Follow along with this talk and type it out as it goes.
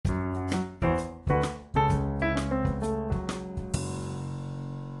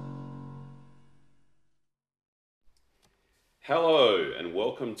Hello and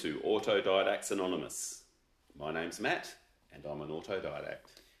welcome to Autodidacts Anonymous. My name's Matt and I'm an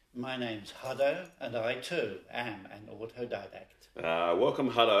autodidact. My name's Huddo and I too am an autodidact.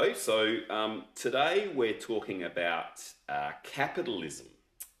 Welcome Huddo. So today we're talking about capitalism.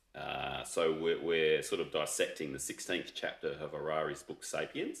 So we're sort of dissecting the 16th chapter of Harari's book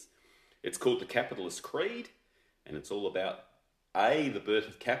Sapiens. It's called The Capitalist Creed and it's all about the birth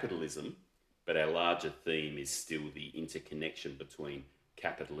of capitalism. But our larger theme is still the interconnection between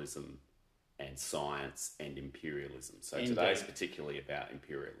capitalism and science and imperialism. So Indeed. Today's particularly about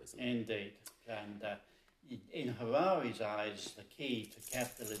imperialism. Indeed. And in Harari's eyes, the key to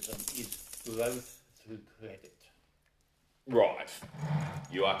capitalism is growth through credit. Right.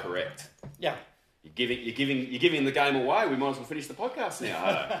 You are correct. Yeah. You're giving the game away. We might as well finish the podcast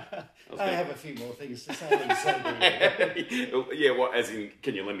now. I have a few more things to say. So Yeah, what, as in,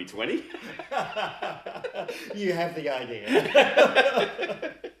 can you lend me 20? you have the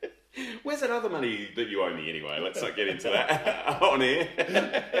idea. Where's that other money that you owe me anyway? Let's not get into that on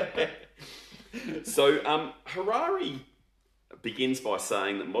air. So Harari begins by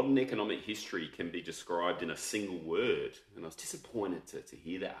saying that modern economic history can be described in a single word. And I was disappointed to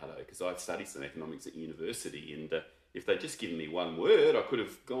hear that, Huddo, because I've studied some economics at university and if they'd just given me one word, I could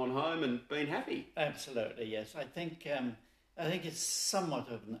have gone home and been happy. Absolutely, yes. I think it's somewhat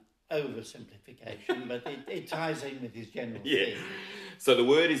of an oversimplification, but it ties in with his general theme. So the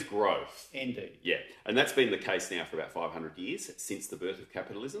word is growth. Indeed. Yeah, and that's been the case now for about 500 years, since the birth of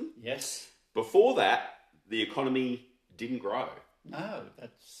capitalism. Yes. Before that, the economy didn't grow. No,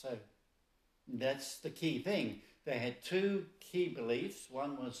 that's the key thing. They had two key beliefs.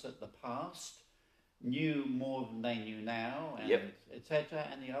 One was that the past knew more than they knew now, and etc.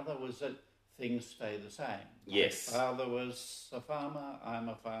 And the other was that things stay the same. Yes. My father was a farmer, I'm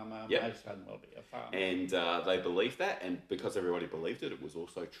a farmer, my son will be a farmer. And they believed that, and because everybody believed it, it was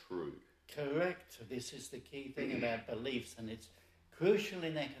also true. Correct. This is the key thing about beliefs, and it's crucial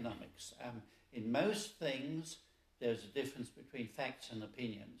in economics. In most things, there's a difference between facts and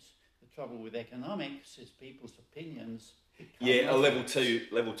opinions. The trouble with economics is people's opinions. A level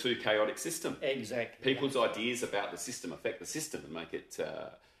two chaotic system. Exactly. People's ideas about the system affect the system and make it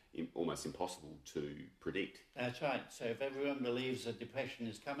almost impossible to predict. That's right. So if everyone believes a depression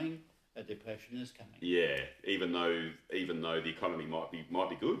is coming, a depression is coming. Yeah, even though the economy might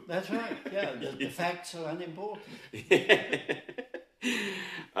be good. That's right. Yeah, the facts are unimportant.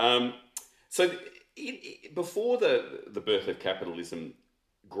 Before the birth of capitalism,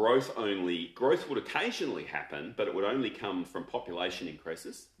 growth would occasionally happen, but it would only come from population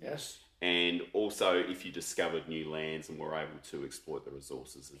increases. Yes. And also if you discovered new lands and were able to exploit the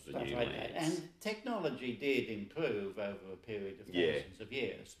resources of the new lands. And technology did improve over a period of thousands of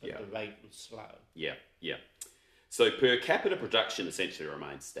years, but the rate was slow. Yeah. So per capita production essentially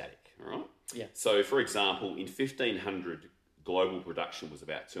remained static, all right? Yeah. So for example, in 1500, global production was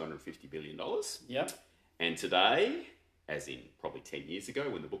about $250 billion. Yep. And today, as in probably 10 years ago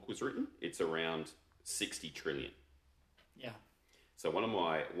when the book was written, it's around 60 trillion. Yeah. So one of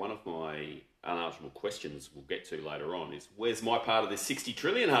my unanswerable questions we'll get to later on is, where's my part of this 60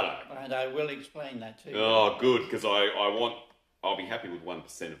 trillion, Huddo? And I will explain that too. Oh, good, because I'll be happy with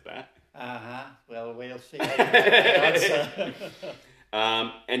 1% of that. Well, we'll see how that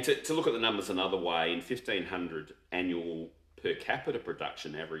and to look at the numbers another way, in 1500, annual per capita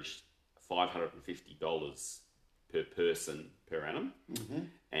production averaged $550 per person per annum. Mm-hmm.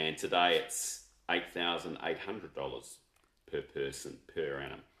 And today it's $8,800 per person per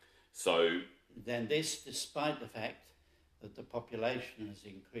annum. So then this, despite the fact that the population has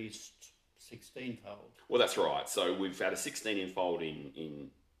increased 16-fold. Well, that's right. So we've had a 16-fold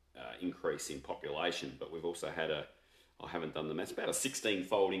increase in population, but we've also had I haven't done the maths, about a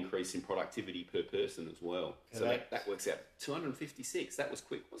 16-fold increase in productivity per person as well. Correct. So that works out 256. That was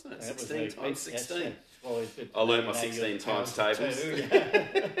quick, wasn't it? That 16 was times 16. Yes, I learned my 16 times tables.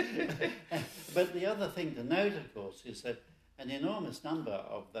 But the other thing to note, of course, is that an enormous number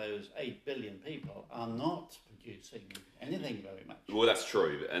of those 8 billion people are not producing anything very much. Well, that's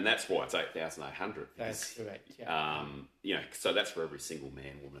true, and that's why it's 8,800. That's correct, yeah. So that's for every single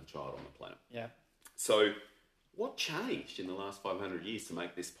man, woman and child on the planet. Yeah. So what changed in the last 500 years to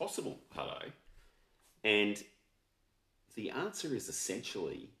make this possible, Huddo? And the answer is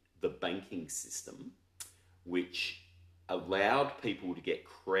essentially the banking system, which allowed people to get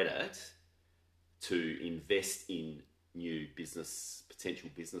credit to invest in new potential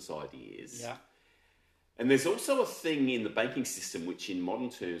business ideas. Yeah. And there's also a thing in the banking system which in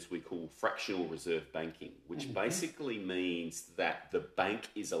modern terms we call fractional reserve banking, which basically means that the bank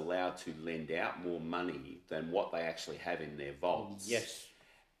is allowed to lend out more money than what they actually have in their vaults. Yes.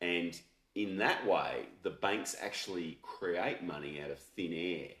 And in that way, the banks actually create money out of thin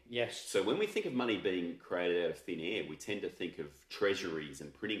air. Yes. So when we think of money being created out of thin air, we tend to think of treasuries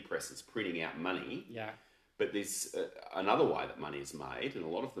and printing presses printing out money. Yeah. But there's another way that money is made, and a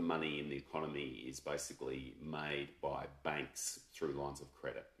lot of the money in the economy is basically made by banks through lines of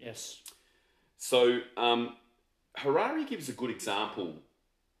credit. Yes. So Harari gives a good example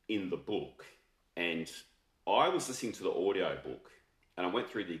in the book, and I was listening to the audio book, and I went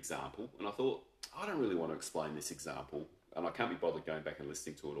through the example, and I thought, I don't really want to explain this example, and I can't be bothered going back and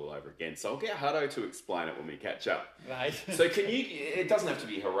listening to it all over again. So I'll get Hutto to explain it when we catch up. Right. So can you, it doesn't have to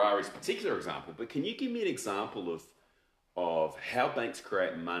be Harari's particular example, but can you give me an example of how banks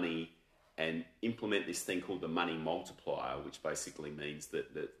create money and implement this thing called the money multiplier, which basically means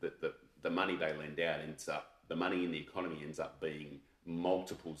that the money they lend out ends up, the money in the economy ends up being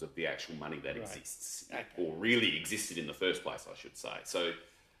multiples of the actual money that exists, or really existed in the first place, I should say. So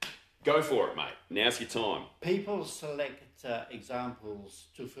go for it, mate. Now's your time. People select examples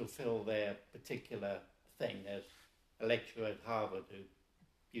to fulfill their particular thing. There's a lecturer at Harvard who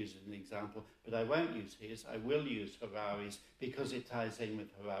uses an example, but I won't use his. I will use Harari's because it ties in with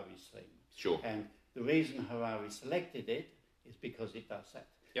Harari's thing. Sure. And the reason Harari selected it is because it does that.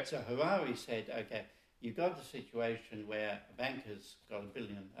 Yep. So Harari said, okay, you've got a situation where a banker's got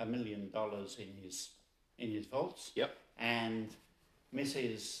 $1 million in his vaults. Yep. And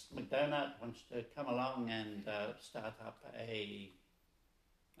Mrs. McDonald wants to come along and start up a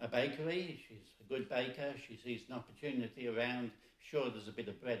bakery. She's a good baker. She sees an opportunity around. Sure, there's a bit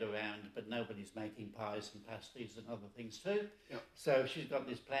of bread around, but nobody's making pies and pasties and other things too. Yep. So she's got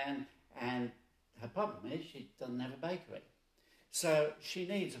this plan, and her problem is she doesn't have a bakery. So she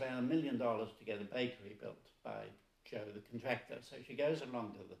needs about $1 million to get a bakery built by Joe the contractor. So she goes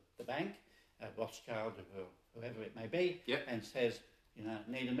along to the bank, Rothschild or whoever it may be, yep, and says, you know,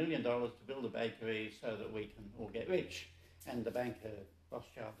 need $1 million to build a bakery so that we can all get rich. And the banker,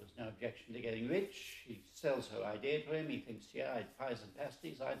 Rothschild, has no objection to getting rich. She sells her idea to him. He thinks, yeah, pies and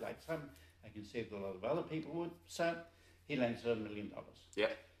pasties, I'd like some. I can see if a lot of other people would. So he lends her $1 million.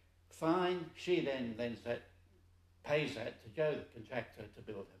 Yep. Fine. She then pays that to Joe the contractor to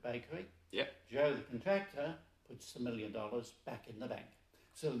build her bakery. Yep. Joe the contractor puts the $1 million back in the bank.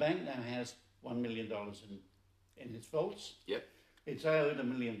 So the bank now has $1 million in its vaults. Yep. It's owed $1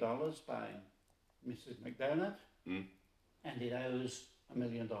 million by Mrs. McDonald, and it owes $1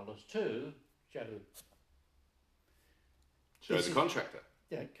 million to Joe. Joe the contractor.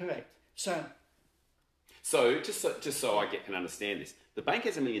 Yeah, correct. So just so I can understand this, the bank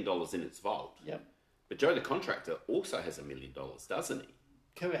has $1 million in its vault. Yep. But Joe the contractor also has $1 million, doesn't he?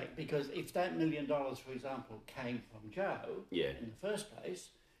 Correct, because if that $1 million, for example, came from Joe in the first place,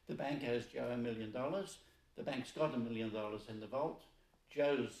 the bank owes Joe $1 million. The bank's got $1 million in the vault.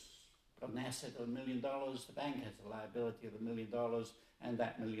 Joe's got an asset of $1 million. The bank has a liability of $1 million, and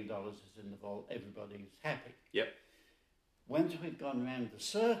that $1 million is in the vault. Everybody's happy. Yep. Once we've gone round the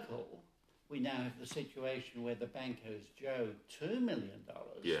circle, we now have the situation where the bank owes Joe $2 million.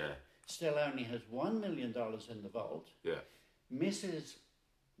 Yeah. Still only has $1 million in the vault. Yeah. Mrs.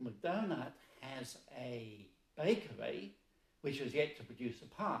 McDonald has a bakery which has yet to produce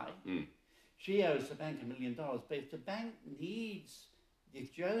a pie. Mm. She owes the bank $1 million. But if the bank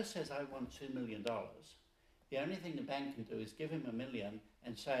if Joe says, I want $2 million, the only thing the bank can do is give him $1 million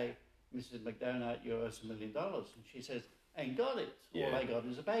and say, Mrs. McDonald, you owe us $1 million. And she says, ain't got it. Yeah. All I got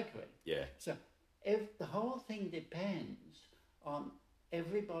is a bakery. Yeah. So if the whole thing depends on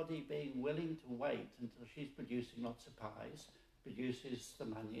everybody being willing to wait until she's producing lots of pies, produces the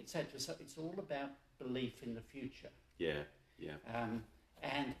money, etc. So it's all about belief in the future. Yeah, yeah.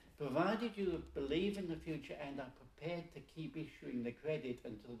 And provided you believe in the future and are prepared to keep issuing the credit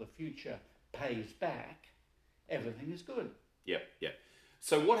until the future pays back, everything is good. Yep, yep.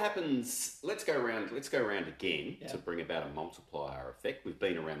 So what happens? Let's go around again to bring about a multiplier effect. We've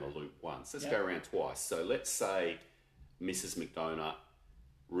been around the loop once. Let's go around twice. So let's say Mrs. McDonald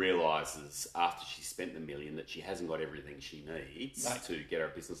realises after she's spent the $1 million that she hasn't got everything she needs to get her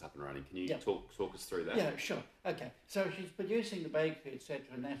business up and running. Can you talk us through that? Yeah, sure. Okay. So she's producing the bakery, etc.,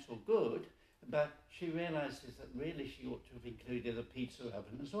 and that's all good, but she realises that really she ought to have included a pizza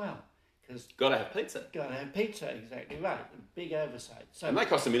oven as well. Got to have pizza. Got to have pizza, exactly right. A big oversight. So, and they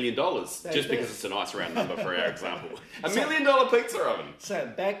cost $1 million, just because it's a nice round number for our example. $1 million pizza oven.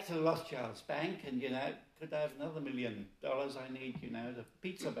 So back to Rothschild's bank, and could I have another $1 million? I need, the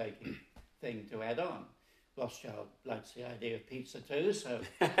pizza baking thing to add on. Rothschild likes the idea of pizza too, so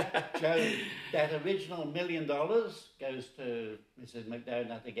Joe, that original $1 million goes to Mrs.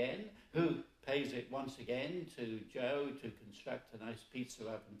 McDonagh again, who pays it once again to Joe to construct a nice pizza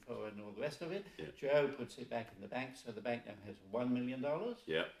oven for her and all the rest of it. Yeah. Joe puts it back in the bank, so the bank now has $1 million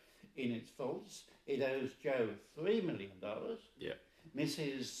Yeah. in its vaults. It owes Joe $3 million. Yeah.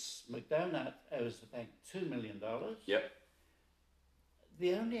 Mrs. McDonagh owes the bank $2 million. Yep.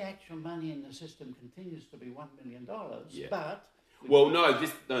 The only actual money in the system continues to be $1 million, Yeah. but... Well,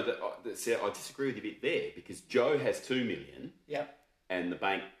 see, I disagree with you a bit there because Joe has $2 million. Yep. And the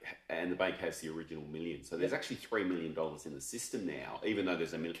bank has the original $1 million. So there's actually $3 million in the system now, even though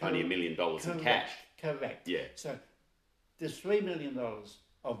there's only $1 million in cash. Correct. Yeah. So there's $3 million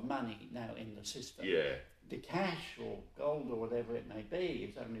of money now in the system. Yeah. The cash or gold or whatever it may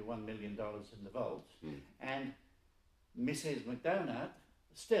be is only $1 million in the vault. And Mrs. McDonagh,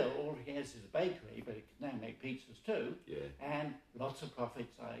 still, all he has is a bakery, but it can now make pizzas too. Yeah. And lots of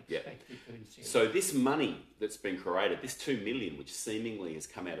profits are expected to ensue. So this money that's been created, this $2 million, which seemingly has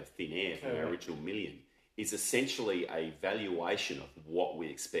come out of thin air from our original $1 million, is essentially a valuation of what we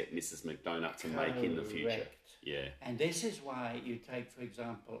expect Mrs. McDonagh to make in the future. Correct. Yeah. And this is why you take, for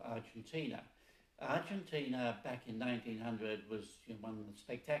example, Argentina. Argentina back in 1900 was one of the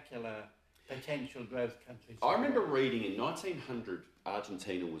spectacular potential growth countries. I remember reading in 1900,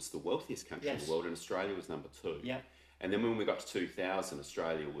 Argentina was the wealthiest country in the world and Australia was number 2. Yeah. And then when we got to 2000,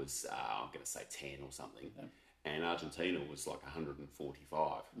 Australia was, I'm going to say 10 or something. Yeah. And Argentina was like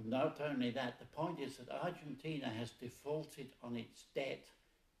 145. Not only that, the point is that Argentina has defaulted on its debt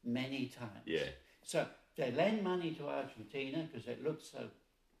many times. Yeah. So they lend money to Argentina because it looks so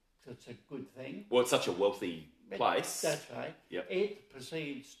it's a good thing. Well, it's such a wealthy place. That's right. Yep. It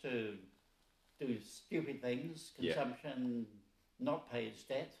proceeds to do stupid things, consumption, not pay its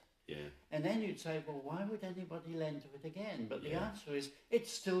debt. Yeah. And then you'd say, well, why would anybody lend to it again? But the answer is,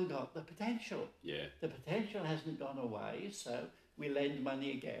 it's still got the potential. Yeah. The potential hasn't gone away, so we lend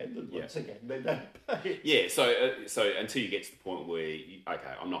money again, and once again, they don't pay it. Yeah, so until you get to the point where,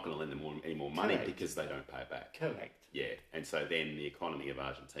 I'm not going to lend them any more money because they don't pay it back. Correct. Yeah, and so then the economy of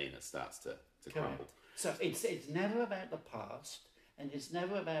Argentina starts to crumble. So it's never about the past, and it's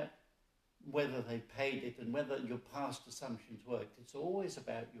never about whether they paid it and whether your past assumptions worked. It's always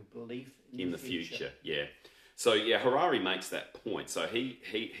about your belief in the future. Yeah. So Harari makes that point. So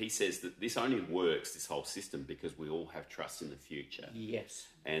he says that this only works, this whole system, because we all have trust in the future. Yes.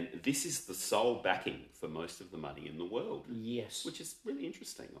 And this is the sole backing for most of the money in the world. Yes. Which is really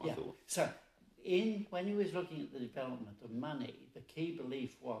interesting, I thought. So when he was looking at the development of money, the key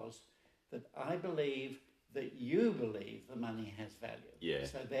belief was that I believe that you believe the money has value. Yeah.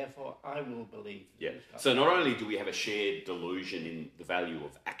 So therefore, I will believe. Yeah. So not only do we have a shared delusion in the value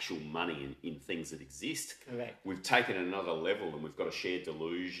of actual money in things that exist. Correct. We've taken it another level and we've got a shared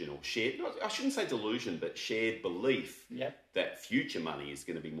delusion I shouldn't say delusion, but shared belief that future money is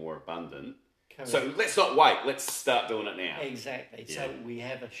going to be more abundant. Correct. So let's not wait. Let's start doing it now. Exactly. Yeah. So we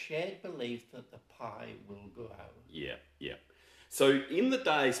have a shared belief that the pie will grow. Yeah. Yeah. So in the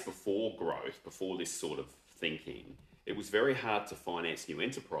days before growth, before this sort of thinking, it was very hard to finance new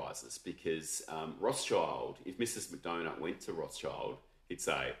enterprises because Rothschild, if Mrs. McDonagh went to Rothschild, he'd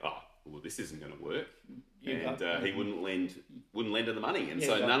say, well, this isn't going to work. He wouldn't lend her the money. And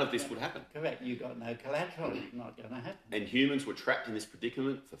so none of this would happen. Correct. You got no collateral. Not going to happen. And humans were trapped in this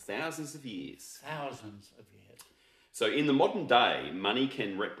predicament for thousands of years. Thousands of years. So in the modern day, money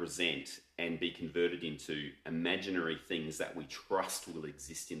can represent and be converted into imaginary things that we trust will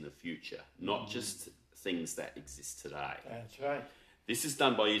exist in the future, not just things that exist today. That's right. This is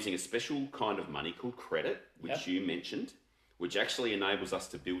done by using a special kind of money called credit, which you mentioned, which actually enables us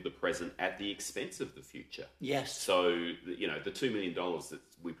to build the present at the expense of the future. Yes. So, the $2 million that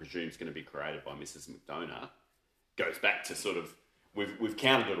we presume is going to be created by Mrs. McDonagh goes back to sort of, we've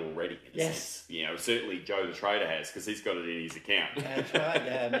counted it already. In a sense. Certainly Joe the trader has, because he's got it in his account. That's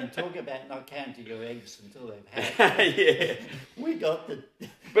right. Talk about not counting your eggs until they've hatched. We got the...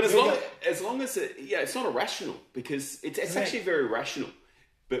 But as long as it's not irrational, because it's actually very rational,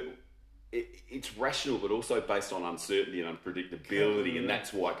 but it's rational, but also based on uncertainty and unpredictability, and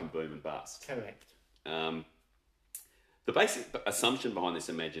that's why it can boom and bust. Correct. The basic assumption behind this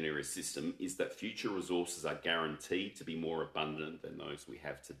imaginary system is that future resources are guaranteed to be more abundant than those we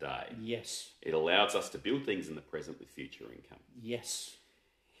have today. Yes. It allows us to build things in the present with future income. Yes.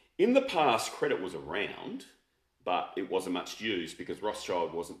 In the past, credit was around, but it wasn't much use because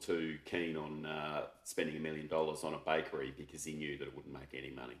Rothschild wasn't too keen on spending $1 million on a bakery because he knew that it wouldn't make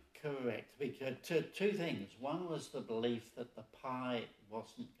any money. Correct. Because two things. One was the belief that the pie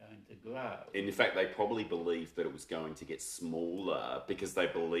wasn't going to grow. And in fact, they probably believed that it was going to get smaller because they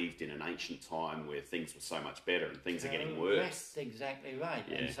believed in an ancient time where things were so much better and things are getting worse. That's exactly right.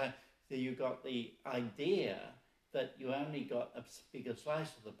 Yeah. And so you got the idea that you only got a bigger slice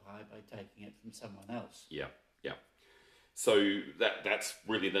of the pie by taking it from someone else. Yeah, yeah. So that's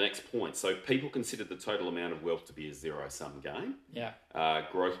really the next point. So people considered the total amount of wealth to be a zero-sum game. Yeah.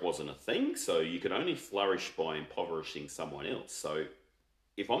 Growth wasn't a thing, so you could only flourish by impoverishing someone else. So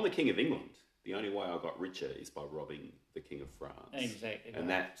if I'm the King of England, the only way I got richer is by robbing the King of France. Exactly. And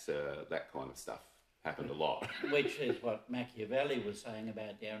right. that kind of stuff happened a lot. Which is what Machiavelli was saying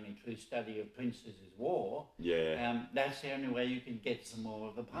about the only true study of princes is war. Yeah. That's the only way you can get some more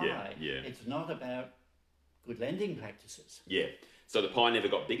of the pie. Yeah. It's not about good lending practices. Yeah. So the pie never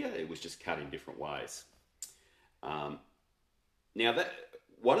got bigger. It was just cut in different ways. Now, that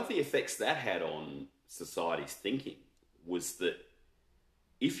one of the effects that had on society's thinking was that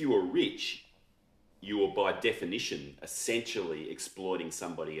if you were rich, you were by definition essentially exploiting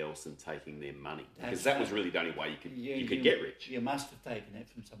somebody else and taking their money, because that was really the only way you could get rich. You must have taken it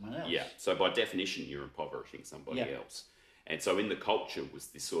from someone else. Yeah. So by definition, you're impoverishing somebody else. And so in the culture was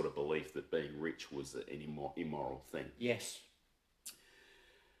this sort of belief that being rich was an immoral thing. Yes.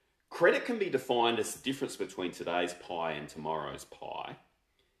 Credit can be defined as the difference between today's pie and tomorrow's pie.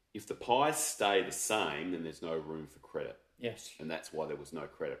 If the pies stay the same, then there's no room for credit. Yes. And that's why there was no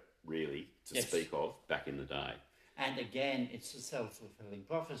credit, really, to speak of back in the day. And again, it's a self-fulfilling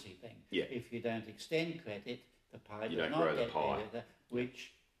prophecy thing. Yeah. If you don't extend credit, the pie You does don't not grow the get pie. bigger,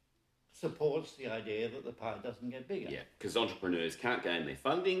 which supports the idea that the pie doesn't get bigger. Yeah, because entrepreneurs can't gain their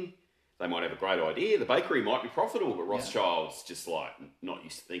funding. They might have a great idea. The bakery might be profitable, but Rothschild's just like not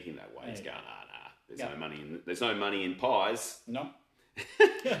used to thinking that way. He's going, there's no money in there's no money in pies. No.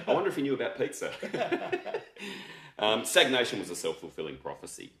 I wonder if he knew about pizza. Stagnation was a self-fulfilling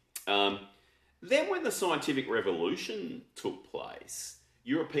prophecy. Then when the scientific revolution took place,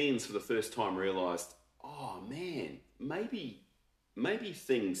 Europeans for the first time realised, oh man, maybe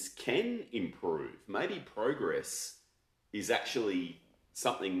things can improve. Maybe progress is actually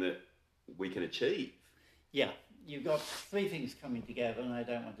something that we can achieve. Yeah, you've got three things coming together, and I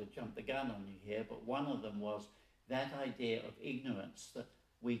don't want to jump the gun on you here, but one of them was that idea of ignorance, that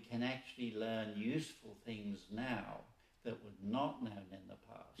we can actually learn useful things now that were not known in the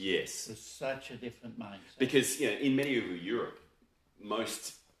past. Yes. With such a different mindset. Because in medieval Europe,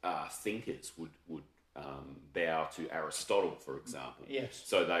 most thinkers would bow to Aristotle, for example. Yes.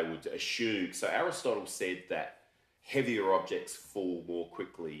 So they would assume... So Aristotle said that heavier objects fall more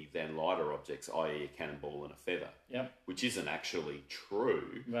quickly than lighter objects, i.e. a cannonball and a feather. Yep. Which isn't actually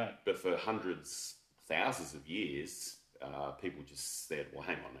true. Right. But for hundreds, thousands of years, people just said, well,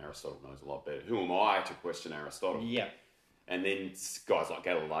 hang on, Aristotle knows a lot better. Who am I to question Aristotle? Yeah. And then guys like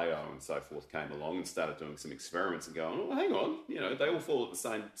Galileo and so forth came along and started doing some experiments and going, oh, hang on, they all fall at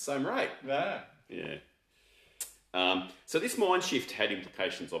the same rate. Right. Yeah. So this mind shift had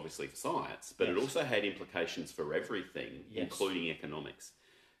implications, obviously, for science, but it also had implications for everything, including economics.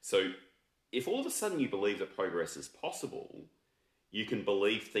 So if all of a sudden you believe that progress is possible, you can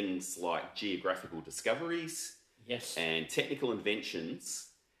believe things like geographical discoveries and technical inventions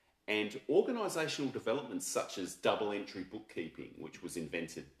and organisational developments such as double-entry bookkeeping, which was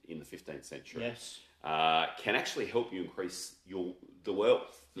invented in the 15th century, can actually help you increase the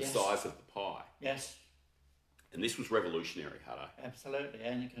wealth, the size of the pie. Yes. And this was revolutionary, Hutto. Absolutely.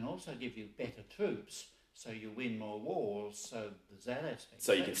 And it can also give you better troops, so you win more wars, so there's that aspect.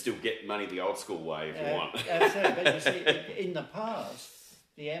 So you can still get money the old school way if you want. Absolutely. But you see, in the past,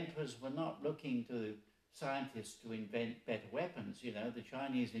 the emperors were not looking to scientists to invent better weapons. The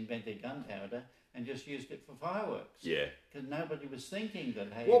Chinese invented gunpowder and just used it for fireworks. Yeah. Because nobody was thinking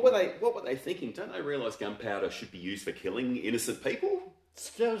that, hey... What were they thinking? Don't they realise gunpowder should be used for killing innocent people?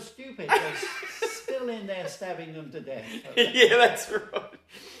 So stupid. They're still in there stabbing them to death. Yeah, that's right.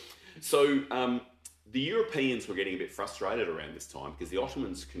 So the Europeans were getting a bit frustrated around this time because the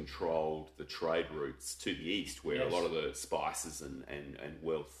Ottomans controlled the trade routes to the east, where a lot of the spices and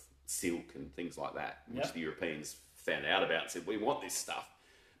wealth, silk and things like that, which the Europeans found out about and said, we want this stuff.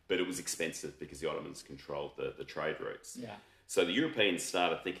 But it was expensive because the Ottomans controlled the trade routes. Yeah. So the Europeans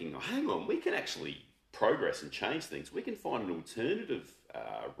started thinking, oh, hang on, we can actually progress and change things. We can find an alternative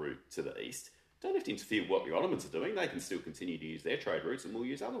route to the east. Don't have to interfere with what the Ottomans are doing. They can still continue to use their trade routes and we'll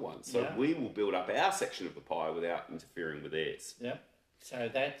use other ones. So we will build up our section of the pie without interfering with theirs. Yeah. So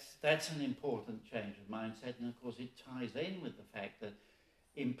that's an important change of mindset, and of course it ties in with the fact that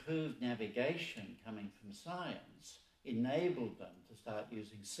improved navigation coming from science enabled them to start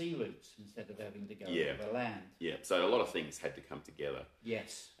using sea routes instead of having to go over land. Yeah, so a lot of things had to come together.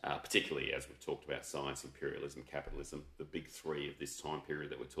 Yes. Particularly as we've talked about science, imperialism, capitalism, the big three of this time period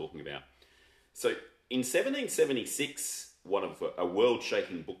that we're talking about. So in 1776, a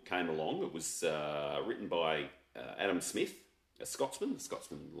world-shaking book came along. It was written by Adam Smith, a Scotsman. The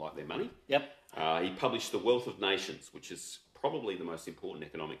Scotsmen like their money. Yep. He published The Wealth of Nations, which is probably the most important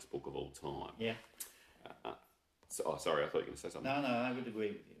economics book of all time. Yeah. Sorry, I thought you were going to say something. No, I would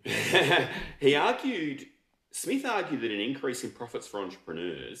agree with you. Smith argued that an increase in profits for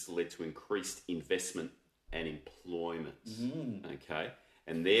entrepreneurs led to increased investment and employment, okay,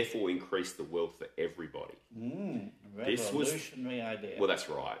 and therefore increased the wealth for everybody. Revolutionary idea. Well, that's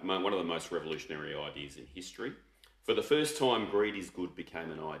right. One of the most revolutionary ideas in history. For the first time, greed is good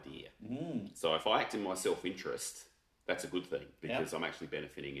became an idea. So if I act in my self-interest, that's a good thing because I'm actually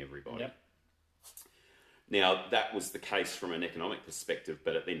benefiting everybody. Yep. Now, that was the case from an economic perspective,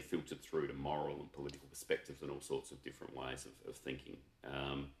 but it then filtered through to moral and political perspectives and all sorts of different ways of thinking.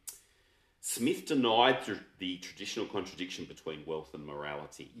 Smith denied the traditional contradiction between wealth and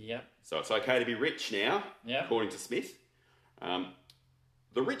morality. Yep. So it's okay to be rich now, according to Smith.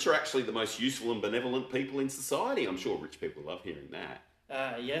 The rich are actually the most useful and benevolent people in society. I'm sure rich people love hearing that.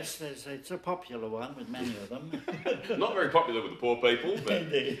 Yes, it's a popular one with many of them. Not very popular with the poor people, but...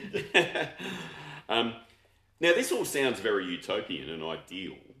 Indeed. Now, this all sounds very utopian and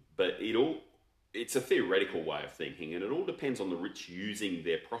ideal, but it's a theoretical way of thinking, and it all depends on the rich using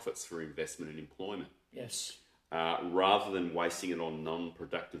their profits for investment and employment. Yes. Rather than wasting it on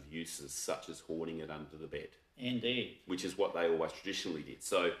non-productive uses, such as hoarding it under the bed. Indeed. Which is what they always traditionally did.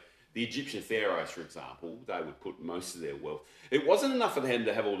 So the Egyptian pharaohs, for example, they would put most of their wealth... It wasn't enough for them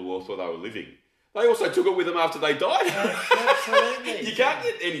to have all the wealth while they were living. They also took it with them after they died. Absolutely. You can't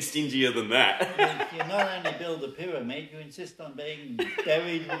get any stingier than that. You not only build a pyramid, you insist on being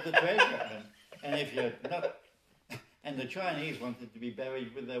buried with the treasure. And if you're not... And the Chinese wanted to be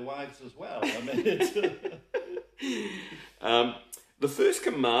buried with their wives as well. I mean, it's... The first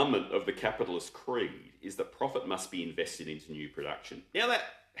commandment of the capitalist creed is that profit must be invested into new production. Now, that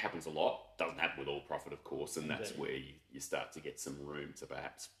happens a lot. Doesn't happen with all profit, of course, and that's where you start to get some room to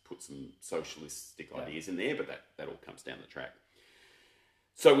perhaps put some socialistic ideas in there, but that all comes down the track.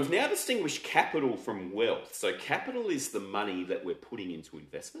 So we've now distinguished capital from wealth. So capital is the money that we're putting into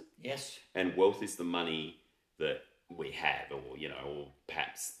investment. Yes. And wealth is the money that we have, or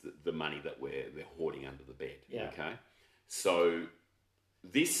perhaps the money that we're hoarding under the bed. Yeah. Okay. So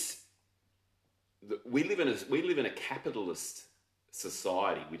we live in a capitalist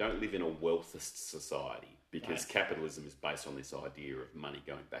society. We don't live in a wealthist society because capitalism is based on this idea of money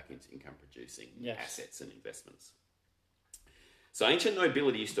going back into income producing assets and investments. So ancient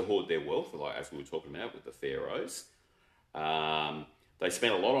nobility used to hoard their wealth, like as we were talking about with the pharaohs. They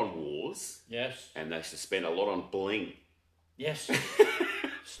spent a lot on wars. Yes. And they used to spend a lot on bling. Yes.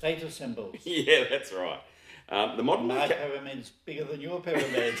 Status symbols. Yeah, that's right. The modern My pyramid's bigger than your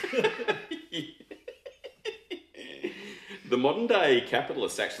pyramid. The modern day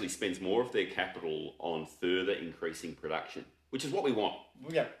capitalist actually spends more of their capital on further increasing production, which is what we want.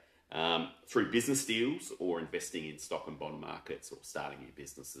 Yeah. Through business deals or investing in stock and bond markets or starting new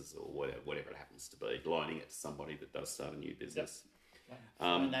businesses or whatever it happens to be, loaning it to somebody that does start a new business. Yep.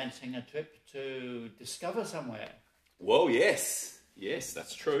 Financing a trip to discover somewhere. Well, yes,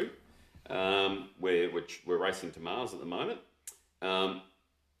 that's true. We're racing to Mars at the moment.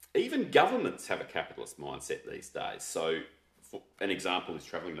 Even governments have a capitalist mindset these days. So an example is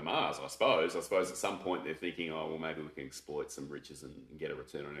travelling to Mars, I suppose. I suppose at some point they're thinking, oh, well, maybe we can exploit some riches and get a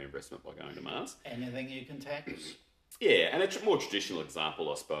return on our investment by going to Mars. Anything you can tax. Yeah, and a more traditional example,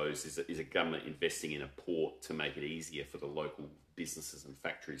 I suppose, is a government investing in a port to make it easier for the local businesses and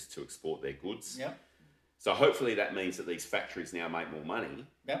factories to export their goods. Yep. So hopefully that means that these factories now make more money,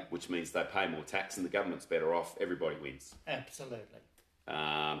 yep, which means they pay more tax and the government's better off. Everybody wins. Absolutely.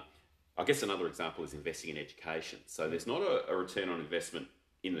 I guess another example is investing in education. So there's not a return on investment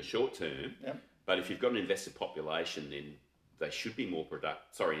in the short term, yep, but if you've got an invested population, then they should be more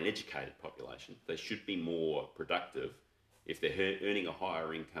an educated population. They should be more productive. If they're earning a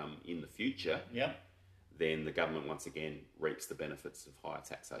higher income in the future, yep, then the government once again reaps the benefits of higher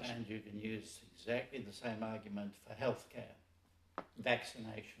taxation. And you can use exactly the same argument for healthcare,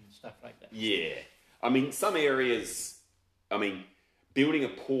 vaccination, stuff like that. Yeah. I mean, some areas, building a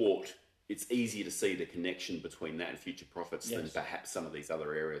port, it's easier to see the connection between that and future profits than perhaps some of these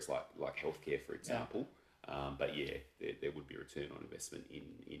other areas like healthcare, for example. But yeah, there would be a return on investment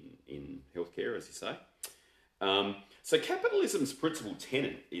in healthcare, as you say. So capitalism's principal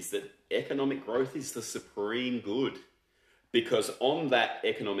tenet is that economic growth is the supreme good, because on that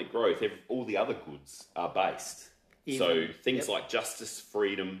economic growth, all the other goods are based. So things like justice,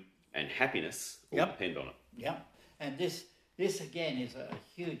 freedom, and happiness all depend on it. Yeah, and this again is a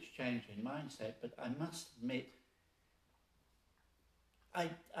huge change in mindset, but I must admit, I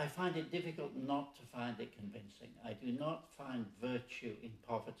find it difficult not to find it convincing. I do not find virtue in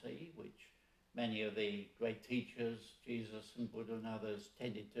poverty, which many of the great teachers, Jesus and Buddha and others,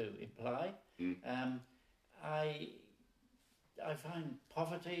 tended to imply. I find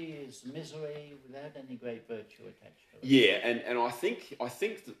poverty is misery without any great virtue attached to it. Yeah, and I think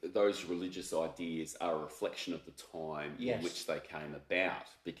that those religious ideas are a reflection of the time in which they came about,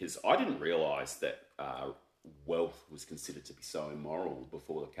 because I didn't realise that wealth was considered to be so immoral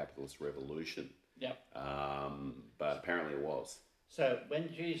before the capitalist revolution. Yep. But apparently it was. So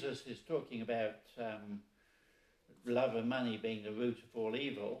when Jesus is talking about love and money being the root of all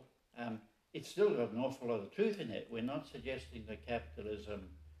evil, it's still got an awful lot of truth in it. We're not suggesting that capitalism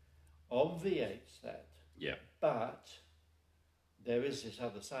obviates that. Yeah. But there is this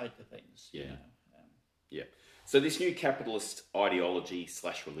other side to things. Yeah. You know? Yeah. So this new capitalist ideology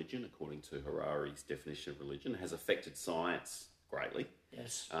 / religion, according to Harari's definition of religion, has affected science greatly.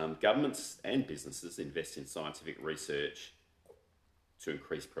 Yes. Governments and businesses invest in scientific research to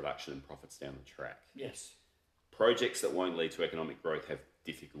increase production and profits down the track. Yes. Projects that won't lead to economic growth have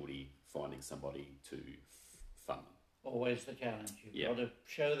difficulty finding somebody to fund them. Always the challenge. You've got to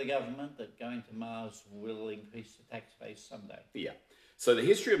show the government that going to Mars will increase the tax base someday. Yeah. So the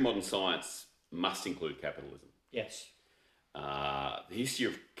history of modern science must include capitalism. Yes. The history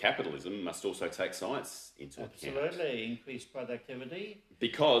of capitalism must also take science into account. Absolutely. Increase productivity.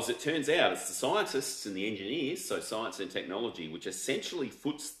 Because it turns out it's the scientists and the engineers, so science and technology, which essentially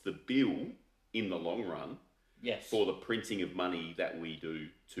foots the bill in the long run. Yes. For the printing of money that we do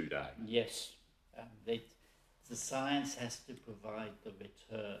today. Yes. The science has to provide the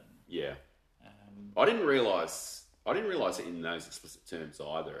return. Yeah. I didn't realise it in those explicit terms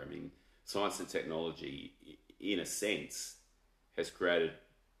either. I mean, science and technology, in a sense, has created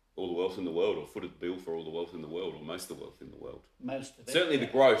all the wealth in the world, or footed the bill for all the wealth in the world, or most of the wealth in the world. Most of it. Certainly the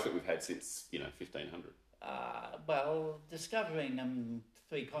growth that we've had since, 1500. Well, discovering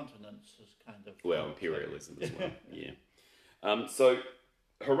 3 continents is kind of... Well, imperialism as well, yeah. So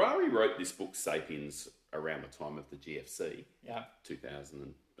Harari wrote this book, Sapiens, around the time of the GFC. Yeah.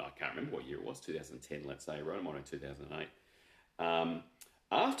 2000, I can't remember what year it was, 2010, let's say. He wrote it in 2008.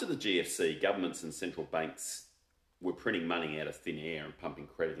 After the GFC, governments and central banks were printing money out of thin air and pumping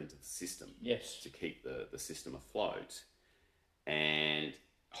credit into the system. Yes. To keep the system afloat. And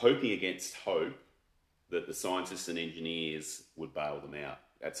hoping against hope that the scientists and engineers would bail them out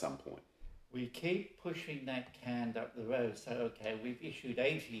at some point. We keep pushing that can up the road. So, okay, we've issued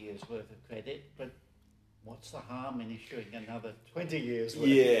 80 years' worth of credit, but what's the harm in issuing another 20 years' worth?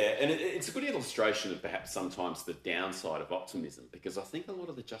 Yeah, and it's a good illustration of perhaps sometimes the downside of optimism, because I think a lot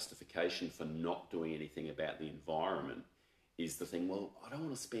of the justification for not doing anything about the environment is the thing, well, I don't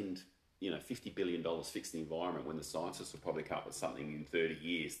want to spend $50 billion fixing the environment when the scientists will probably come up with something in 30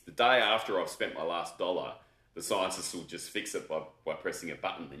 years. The day after I've spent my last dollar, the scientists will just fix it by pressing a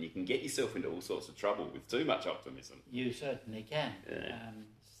button, and you can get yourself into all sorts of trouble with too much optimism. You certainly can. Yeah.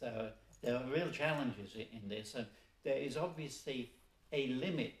 So there are real challenges in this, and there is obviously a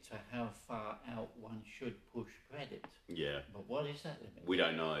limit to how far out one should push credit. Yeah. But what is that limit? We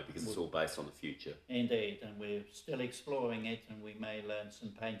don't know, because it's all based on the future. Indeed, and we're still exploring it, and we may learn some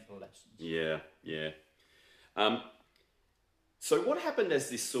painful lessons. Yeah. So what happened as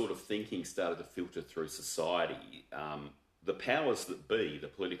this sort of thinking started to filter through society? The powers that be, the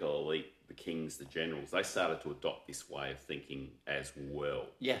political elite, the kings, the generals, they started to adopt this way of thinking as well.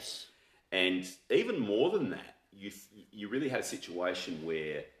 Yes. And even more than that, you really had a situation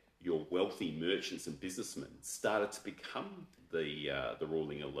where your wealthy merchants and businessmen started to become the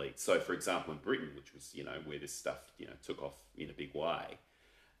ruling elite. So, for example, in Britain, which was where this stuff took off in a big way,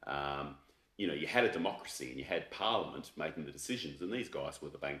 you had a democracy and you had Parliament making the decisions, and these guys were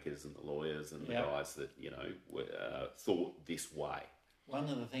the bankers and the lawyers and the guys that thought this way. One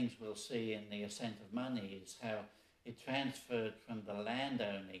of the things we'll see in The Ascent of Money is how it transferred from the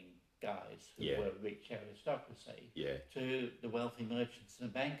landowning guys who were rich aristocracy to the wealthy merchants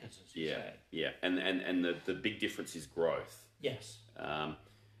and bankers, as you say. Yeah, and the big difference is growth. Yes.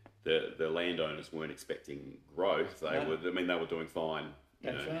 The landowners weren't expecting growth. They were doing fine.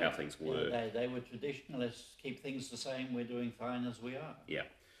 That's right. How things were. They were traditionalists, keep things the same, we're doing fine as we are. Yeah.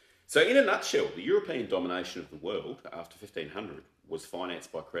 So in a nutshell, the European domination of the world after 1500 was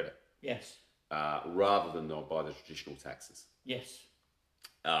financed by credit Yes. rather than by the traditional taxes. Yes.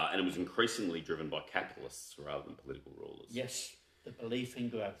 And it was increasingly driven by capitalists rather than political rulers. Yes. The belief in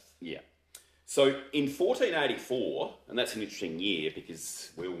growth. Yeah. So in 1484, and that's an interesting year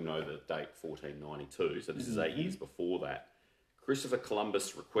because we all know the date 1492, so this is 8 years before that, Christopher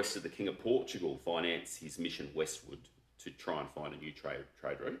Columbus requested the King of Portugal finance his mission westward to try and find a new trade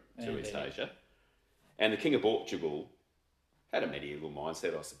route to East Asia. And the King of Portugal had a medieval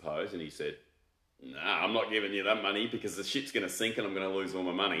mindset, I suppose, and he said, "Nah, I'm not giving you that money because the ship's going to sink and I'm going to lose all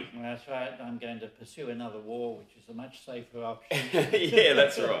my money." Well, that's right. I'm going to pursue another war, which is a much safer option. Yeah,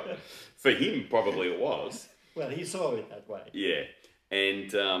 that's right. For him, probably it was. Well, he saw it that way. Yeah,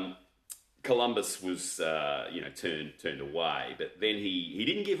 and Columbus was, turned away, but then he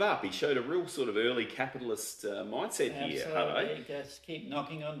didn't give up. He showed a real sort of early capitalist mindset here. Absolutely. Just keep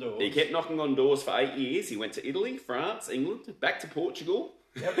knocking on doors. He kept knocking on doors for 8 years. He went to Italy, France, England, back to Portugal.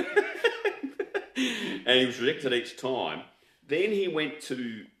 Yep. And he was rejected each time. Then he went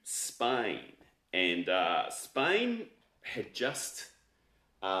to Spain, and Spain had just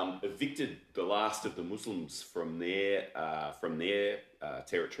evicted the last of the Muslims from their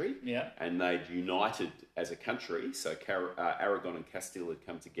territory, Yeah. and they'd united as a country. So Aragon and Castile had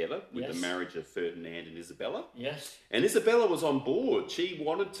come together with the marriage of Ferdinand and Isabella. Yes. And Isabella was on board. She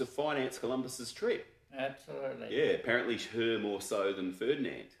wanted to finance Columbus's trip. Absolutely. Yeah, apparently her more so than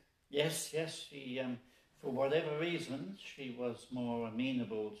Ferdinand. Yes. She, for whatever reason, she was more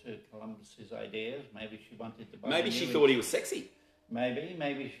amenable to Columbus's ideas. Maybe she wanted to buy. Maybe she thought he was sexy.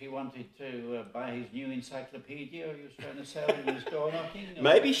 Maybe she wanted to buy his new encyclopedia he was trying to sell when he was door knocking.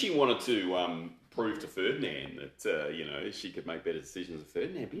 Maybe she wanted to prove to Ferdinand that she could make better decisions than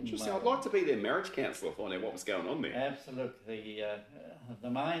Ferdinand. Be interesting. I'd like to be their marriage counsellor, find out what was going on there. Absolutely. The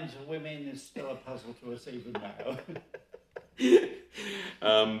minds of women is still a puzzle to us even now.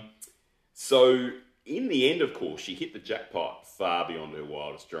 So in the end, of course, she hit the jackpot far beyond her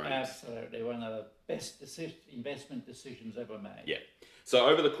wildest dreams. Absolutely. One of the best investment decisions ever made. Yeah. So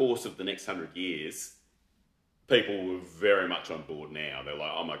over the course of the next 100 years, people were very much on board now. They're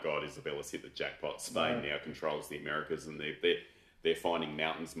like, oh my God, Isabella's hit the jackpot. Spain now controls the Americas, and they're finding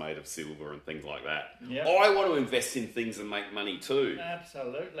mountains made of silver and things like that. Yep. I want to invest in things and make money too.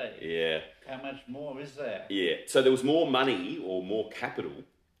 Absolutely. Yeah. How much more is there? Yeah. So there was more money or more capital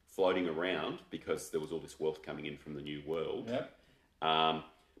floating around because there was all this wealth coming in from the New World. Yep.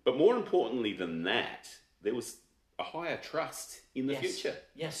 But more importantly than that, there was a higher trust in the future.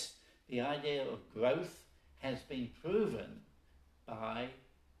 Yes. The idea of growth has been proven by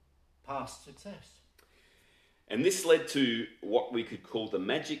past success. And this led to what we could call the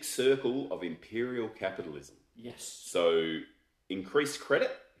magic circle of imperial capitalism. Yes. So increased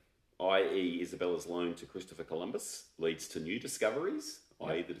credit, i.e. Isabella's loan to Christopher Columbus, leads to new discoveries,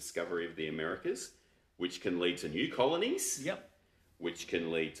 i.e. the discovery of the Americas, which can lead to new colonies, which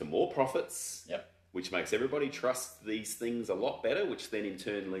can lead to more profits, which makes everybody trust these things a lot better, which then in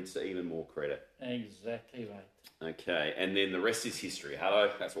turn leads to even more credit. Exactly right. Okay, and then the rest is history. Hello,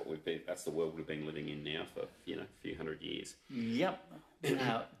 that's the world we've been living in now for, a few hundred years. Yep.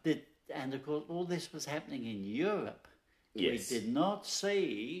 Now, and of course, all this was happening in Europe. Yes. We did not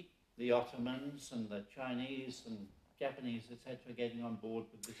see the Ottomans and the Chinese and Japanese, etc., getting on board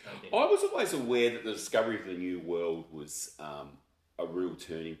with this idea. I was always aware that the discovery of the New World was a real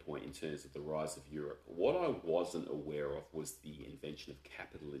turning point in terms of the rise of Europe. What I wasn't aware of was the invention of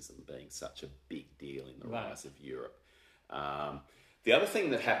capitalism being such a big deal in the rise of Europe. The other thing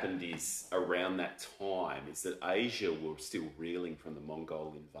that happened is around that time is that Asia were still reeling from the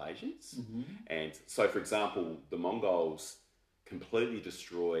Mongol invasions. Mm-hmm. And so, for example, the Mongols completely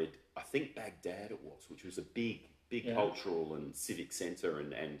destroyed, I think Baghdad it was, which was a big cultural and civic centre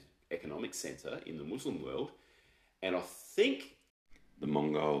and economic centre in the Muslim world. And I think the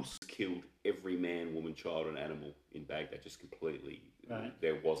Mongols killed every man, woman, child and animal in Baghdad, just completely. Right.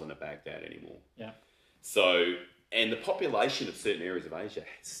 There wasn't a Baghdad anymore. Yeah. So, and the population of certain areas of Asia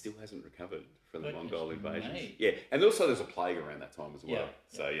still hasn't recovered from the Mongol invasions. Mate. Yeah, and also there's a plague around that time as well.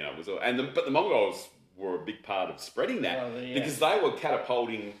 Yeah. So, it was all, but the Mongols were a big part of spreading that because they were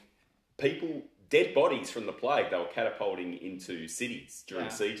catapulting people, dead bodies from the plague, they were catapulting into cities during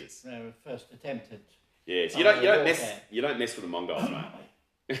sieges. They were first attempted. Yes, you don't mess with the Mongols,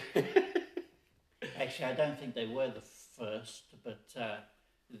 mate. Actually, I don't think they were the first, but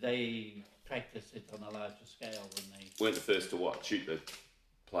they practiced it on a larger scale than they weren't the first to what? Shoot the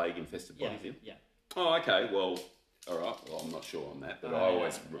plague-infested bodies in? Yeah. Oh, okay. Well, All right. Well, I'm not sure on that, but I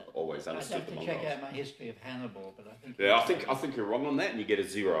always understood I'd have to check out my history of Hannibal, but I think... Yeah, I think you're wrong on that, and you get a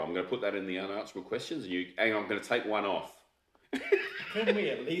 0. I'm going to put that in the unanswerable questions, and I'm going to take 1 off. Can we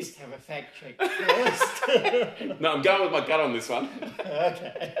at least have a fact check first? No, I'm going with my gut on this one.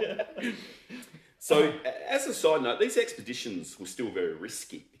 Okay. So, as a side note, these expeditions were still very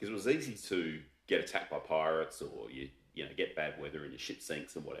risky because it was easy to get attacked by pirates, or you get bad weather and your ship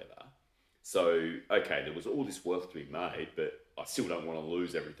sinks and whatever. So, okay, there was all this wealth to be made, but I still don't want to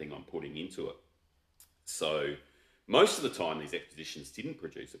lose everything I'm putting into it. So, most of the time, these expeditions didn't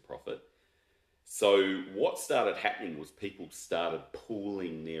produce a profit. So, what started happening was people started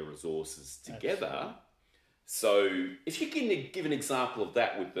pooling their resources together. Absolutely. So, if you can give an example of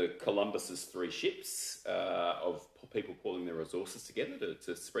that with the Columbus's 3 ships, of people pooling their resources together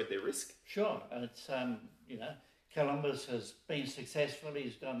to spread their risk. Sure, and it's Columbus has been successful.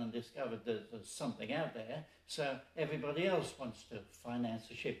 He's gone and discovered there's something out there. So everybody else wants to finance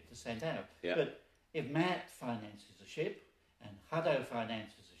a ship to send out. Yeah. But if Matt finances a ship, and Hutto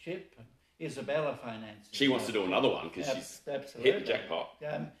finances a ship, and Isabella finances... She wants to do another one because she's hit the jackpot.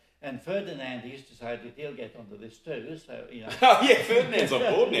 And Ferdinand, he's decided he'll get onto this too. So, Oh, yeah, Ferdinand's on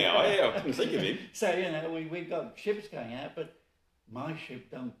board now. Yeah, I couldn't think of him. So, we've got ships going out, but my ship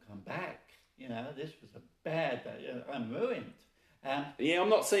don't come back. This was a bad day. I'm ruined. Yeah, I'm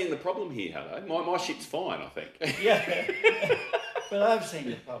not seeing the problem here, hello. My ship's fine, I think. Yeah, but I've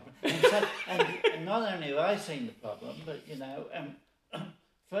seen the problem. And not only have I seen the problem, but,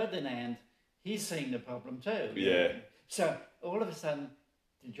 Ferdinand, he's seen the problem too. Yeah. So all of a sudden,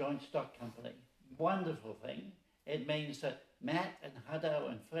 the joint stock company, wonderful thing. It means that Matt and Hutto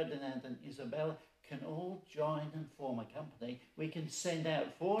and Ferdinand and Isabella can all join and form a company. We can send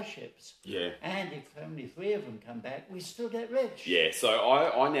out 4 ships. Yeah. And if only 3 of them come back, we still get rich. Yeah, so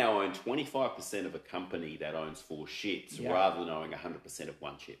I now own 25% of a company that owns 4 ships rather than owning 100% of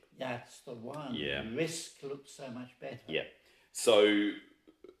one ship. That's the one. Yeah. The risk looks so much better. Yeah. So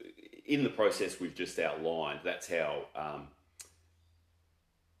in the process we've just outlined, that's how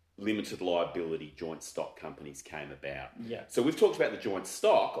limited liability joint stock companies came about. Yeah. So we've talked about the joint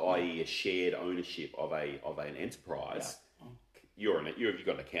stock, i.e. a shared ownership of an enterprise. Yeah. You've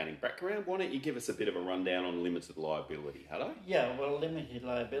got an accounting background. Why don't you give us a bit of a rundown on limited liability, hello? Yeah, well, limited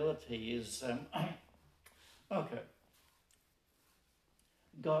liability is... okay.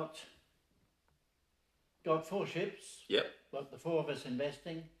 Got 4 ships. Yep. Got the 4 of us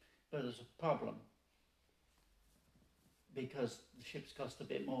investing, but there's a problem. Because the ships cost a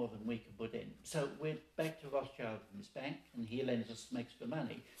bit more than we can put in. So we're back to Rothschild and his bank, and he lends us some extra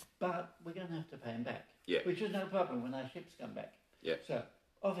money. But we're going to have to pay him back. Yeah. Which is no problem when our ships come back. Yeah. So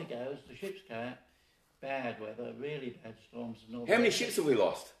off it goes, the ships go out, bad weather, really bad storms and all that. How many ships have we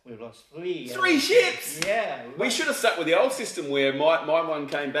lost? We've lost 3. 3 ships? Yeah. We should have stuck with the old system where my one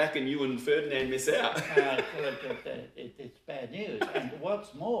came back and you and Ferdinand miss out. It's bad news. And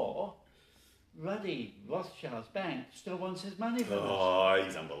what's more... Ruddy Rothschild's bank still wants his money from us. Oh,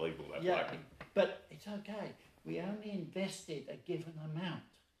 he's unbelievable, that bloke. But it's okay. We only invested a given amount,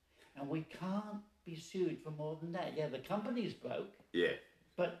 and we can't be sued for more than that. Yeah, the company's broke. Yeah.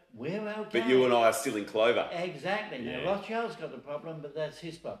 But we're okay. But you and I are still in clover. Exactly. Yeah. Now, Rothschild's got a problem, but that's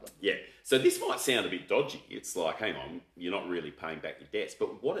his problem. Yeah. So this might sound a bit dodgy. It's like, hang on, you're not really paying back your debts.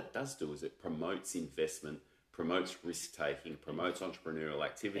 But what it does do is it promotes investment, promotes risk-taking, promotes entrepreneurial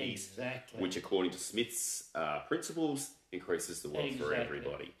activities, which, according to Smith's principles, increases the wealth for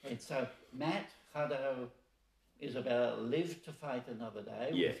everybody. And so Matt, Hutto, Isabella lived to fight another day.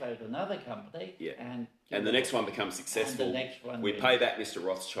 We found another company. Yeah. And the next one becomes successful. And the next one we pay back Mr.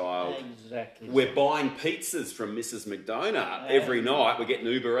 Rothschild. Exactly. We're buying pizzas from Mrs. McDonagh every night. We're getting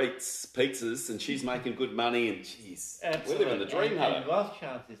Uber Eats pizzas, and she's making good money. And geez, we're living the dream, and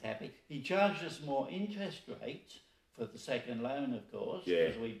Rothschild is happy. He charged us more interest rate for the second loan, of course,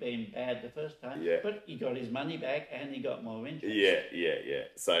 because we've been bad the first time. Yeah. But he got his money back, and he got more interest. Yeah.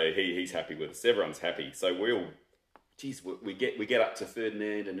 So he's happy with us. Everyone's happy. So we get up to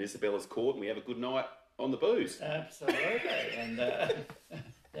Ferdinand and Isabella's court, and we have a good night on the booze. Absolutely. And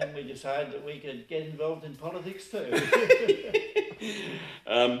then we decided that we could get involved in politics too.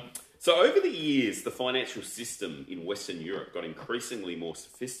 So over the years, the financial system in Western Europe got increasingly more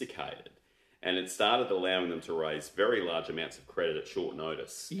sophisticated, and it started allowing them to raise very large amounts of credit at short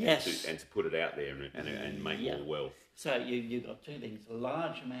notice. Yes. And to put it out there and make more wealth. So you got 2 things: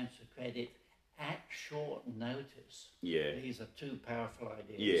 large amounts of credit at short notice. Yeah. These are 2 powerful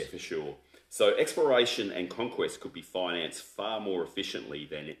ideas. Yeah, for sure. So exploration and conquest could be financed far more efficiently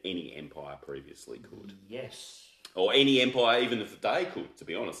than any empire previously could. Yes. Or any empire, even of the day, could, to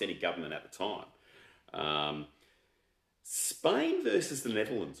be honest, any government at the time. Spain versus the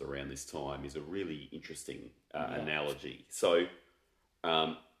Netherlands around this time is a really interesting analogy. So,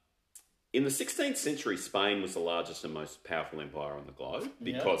 in the 16th century, Spain was the largest and most powerful empire on the globe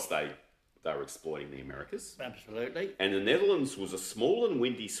because they were exploiting the Americas. Absolutely. And the Netherlands was a small and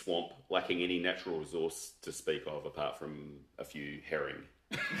windy swamp lacking any natural resource to speak of apart from a few herring.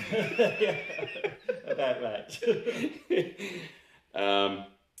 Yeah, about right.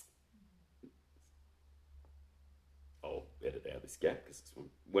 I'll edit out this gap because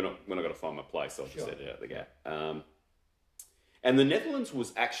when I got to find my place, I'll just edit out the gap. And the Netherlands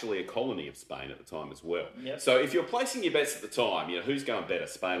was actually a colony of Spain at the time as well. Yep. So if you're placing your bets at the time, who's going better,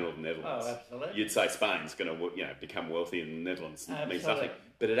 Spain or the Netherlands? Oh, absolutely. You'd say Spain's going to become wealthy and the Netherlands means nothing. Absolutely.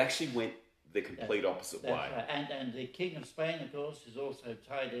 But it actually went the complete opposite way. Right. And the King of Spain, of course, is also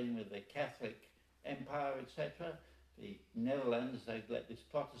tied in with the Catholic Empire, etc. The Netherlands, they've let this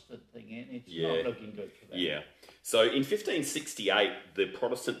Protestant thing in. It's not looking good for them. Yeah. So in 1568, the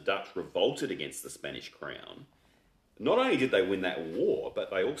Protestant Dutch revolted against the Spanish crown. Not only did they win that war, but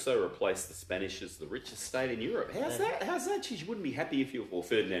they also replaced the Spanish as the richest state in Europe. How's that? Geez, you wouldn't be happy if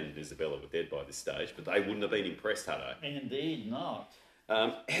Ferdinand and Isabella were dead by this stage, but they wouldn't have been impressed, had they? Indeed not.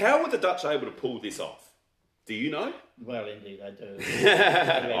 How were the Dutch able to pull this off? Do you know? Well, indeed I do.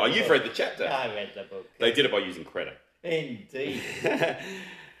 You've read the chapter. I read the book. They did it by using credit. Indeed.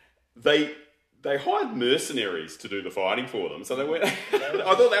 They hired mercenaries to do the fighting for them. So they went. I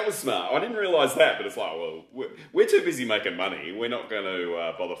thought that was smart. I didn't realise that, but it's like, well, we're too busy making money. We're not going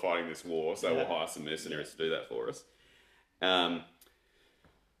to bother fighting this war, so we'll hire some mercenaries to do that for us.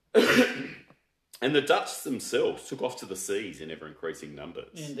 And the Dutch themselves took off to the seas in ever-increasing numbers.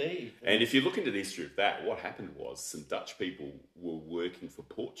 Indeed. And if you look into the history of that, what happened was some Dutch people were working for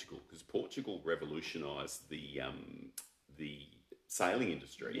Portugal because Portugal revolutionised the sailing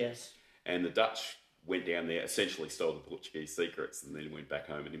industry. Yes. And the Dutch went down there, essentially stole the Portuguese secrets, and then went back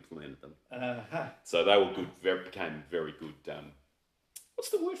home and implemented them. So they were good. Became very good. What's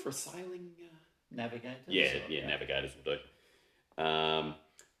the word for a sailing? Navigators? Yeah, navigators will do.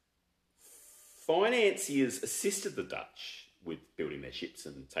 Financiers assisted the Dutch with building their ships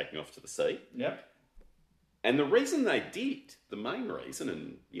and taking off to the sea. Yep. And the reason they did, the main reason,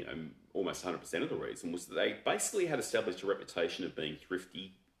 and almost 100% of the reason, was that they basically had established a reputation of being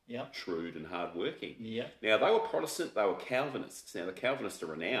thrifty, shrewd, and hardworking. Yep. Now, they were Protestant, they were Calvinists. Now, the Calvinists are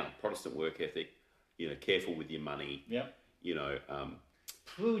renowned. Protestant work ethic, careful with your money. Yep.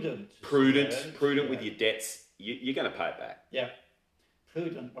 Prudent with your debts. You're going to pay it back. Yeah.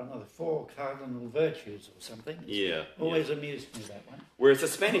 Prudent, one of the 4 cardinal virtues or something. Always amused me, that one. Whereas the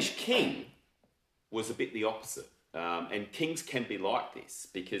Spanish king was a bit the opposite. And kings can be like this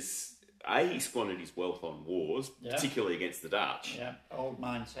because, A, he squandered his wealth on wars, particularly against the Dutch. Yeah, old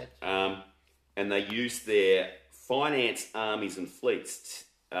mindset. And they used their finance armies and fleets.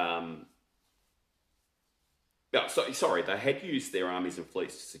 They had used their armies and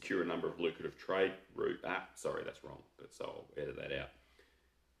fleets to secure a number of lucrative trade routes. Sorry, that's wrong, but so I'll edit that out.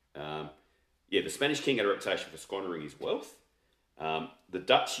 The Spanish king had a reputation for squandering his wealth. The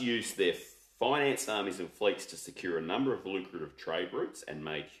Dutch used their finance armies and fleets to secure a number of lucrative trade routes and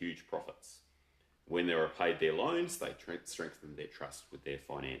made huge profits. When they repaid their loans, they strengthened their trust with their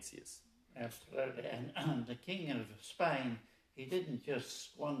financiers. Absolutely. And the king of Spain, he didn't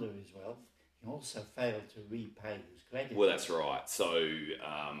just squander his wealth, he also failed to repay his creditors. Well, that's right. So,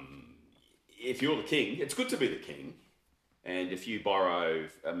 if you're the king, it's good to be the king. And if you borrow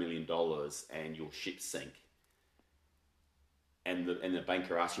 $1 million and your ship sink, and the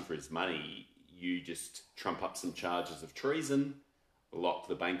banker asks you for his money, you just trump up some charges of treason, lock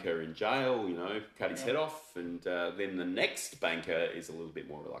the banker in jail, cut his head off, and then the next banker is a little bit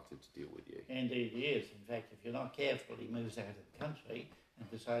more reluctant to deal with you. Indeed, he is. In fact, if you're not careful, he moves out of the country and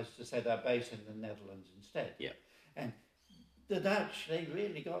decides to set up base in the Netherlands instead. Yeah. And the Dutch, they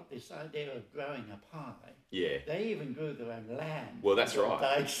really got this idea of growing a pie. Yeah. They even grew their own land. Well, that's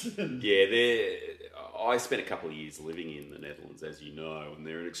right. I spent a couple of years living in the Netherlands, as you know, and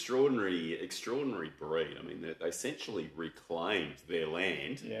they're an extraordinary breed. I mean, they essentially reclaimed their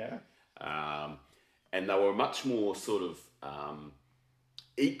land. Yeah. And they were much more sort of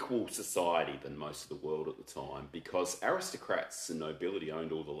equal society than most of the world at the time, because aristocrats and nobility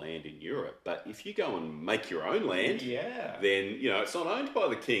owned all the land in Europe. But if you go and make your own land, then it's not owned by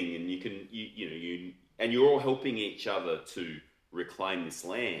the king, and you're all helping each other to reclaim this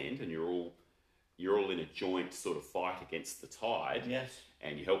land, and you're all in a joint sort of fight against the tide. Yes.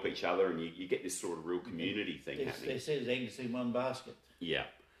 And you help each other, and you get this sort of real community thing happening. This is eggs in one basket. Yeah.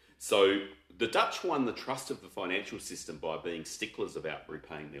 So the Dutch won the trust of the financial system by being sticklers about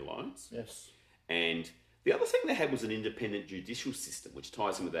repaying their loans. Yes. And The other thing they had was an independent judicial system, which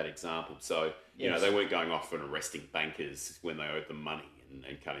ties in with that example. So, Yes. they weren't going off and arresting bankers when they owed them money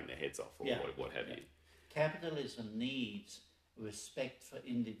and cutting their heads off or Yeah. what have you. Capitalism needs respect for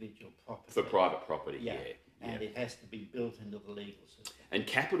individual property. For private property, yeah. And it has to be built into the legal system. And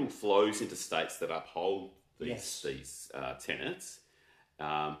capital flows into states that uphold Yes. these tenets.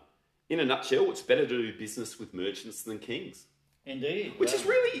 In a nutshell, it's better to do business with merchants than kings. Indeed. Which is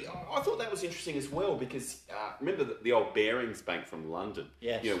really, I thought that was interesting as well because remember the old Barings Bank from London?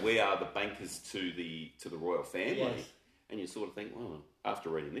 Yes. We are the bankers to the royal family. Yes. And you sort of think, well, after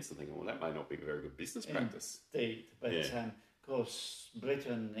reading this, I'm thinking, well, that may not be a very good business practice. Indeed. But, Yeah. of course,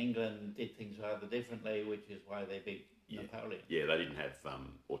 Britain, England did things rather differently, which is why they beat Napoleon. Yeah, they didn't have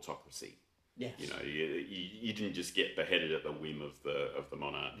autocracy. Yes. You didn't just get beheaded at the whim of the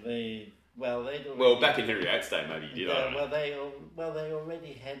monarch. Back in Henry VIII's day, maybe you did. I don't know. They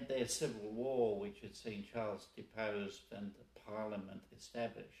already had their civil war, which had seen Charles deposed and the Parliament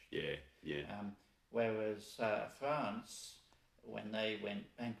established. Yeah. Whereas France, when they went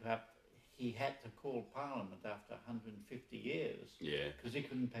bankrupt, he had to call Parliament after 150 years. Yeah. Because he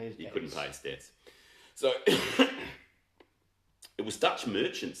couldn't pay his debts. He couldn't pay his debts. So it was Dutch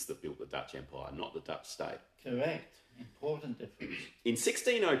merchants that built the Dutch Empire, not the Dutch state. Correct. Important difference. In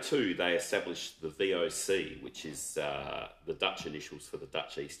 1602, they established the VOC, which is the Dutch initials for the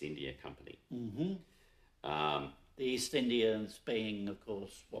Dutch East India Company. Mm-hmm. The East Indians being, of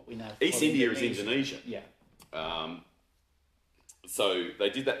course, what we know. East India is Indonesia. Yeah. So they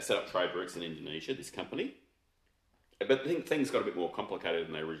did that to set up trade routes in Indonesia, this company. But I think things got a bit more complicated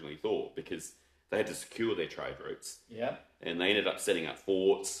than they originally thought because they had to secure their trade routes. Yeah. And they ended up setting up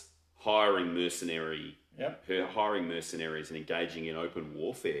forts, hiring mercenaries and engaging in open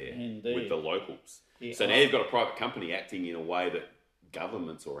warfare with the locals. So now you've got a private company acting in a way that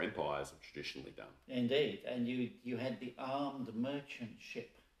governments or empires have traditionally done. Indeed. And you had the armed merchant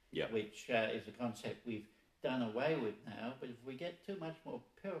ship, which is a concept we've done away with now. But if we get too much more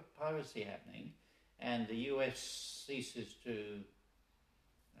piracy happening and the US ceases to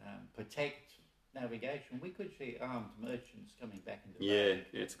protect navigation, we could see armed merchants coming back into trade.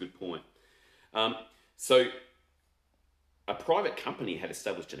 Yeah, it's a good point. So a private company had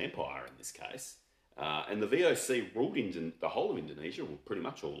established an empire in this case, and the VOC ruled the whole of Indonesia, or pretty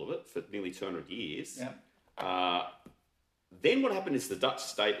much all of it, for nearly 200 years. Yeah. Then what happened is the Dutch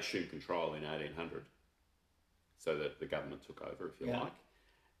state assumed control in 1800, so that the government took over, if you like,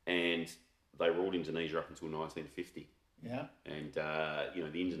 and they ruled Indonesia up until 1950. Yeah. And, the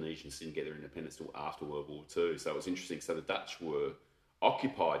Indonesians didn't get their independence until after World War II. So it was interesting. So the Dutch were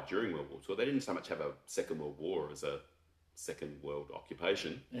occupied during World War II. They didn't so much have a Second World War as a Second World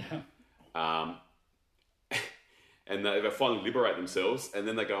occupation. Yeah. And they finally liberate themselves, and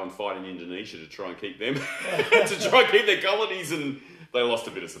then they go and fight in Indonesia to try and keep them, to try and keep their colonies, and they lost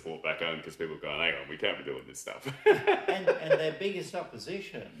a bit of support back home because people were going, hang on, we can't be doing this stuff. and their biggest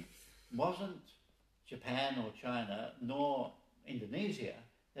opposition wasn't Japan or China, nor Indonesia.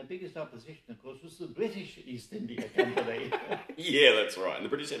 Their biggest opposition, of course, was the British East India Company. Yeah, that's right. And the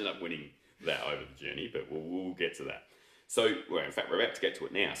British ended up winning that over the journey, but we'll get to that. So, in fact, we're about to get to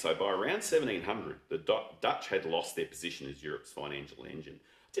it now. So by around 1700, the Dutch had lost their position as Europe's financial engine.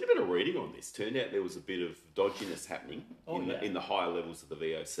 I did a bit of reading on this. Turned out there was a bit of dodginess happening in the higher levels of the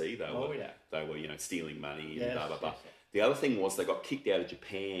VOC. They were stealing money and blah, blah, blah. Yes. The other thing was they got kicked out of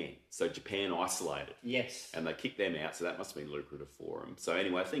Japan. So Japan isolated. Yes. And they kicked them out, so that must have been lucrative for them. So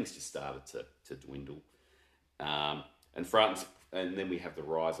anyway, things just started to dwindle. And France, and then we have the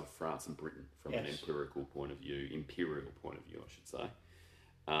rise of France and Britain from an imperial point of view, I should say.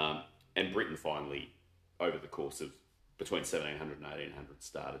 And Britain finally, over the course of between 1700 and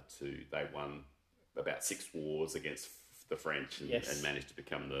 1800, they won about 6 wars against the French and managed to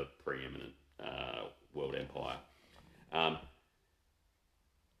become the preeminent world empire.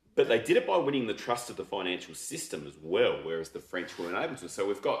 But they did it by winning the trust of the financial system as well, whereas the French weren't able to. So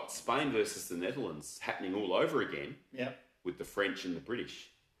we've got Spain versus the Netherlands happening all over again with the French and the British.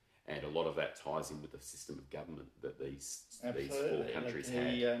 And a lot of that ties in with the system of government that these 4 countries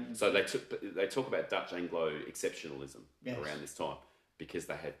had. So they talk about Dutch Anglo-exceptionalism around this time because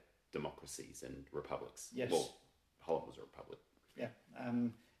they had democracies and republics. Yes. Well, Holland was a republic. Yeah.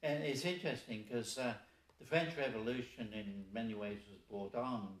 And it's interesting because the French Revolution in many ways was brought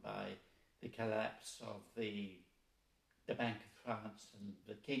on by the collapse of the Bank of France and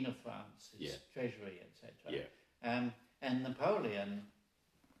the King of France's treasury, etc. Yeah. And Napoleon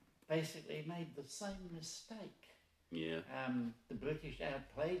basically made the same mistake Yeah. The British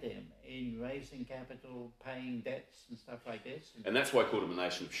outplayed them in raising capital, paying debts and stuff like this. And that's why I called them a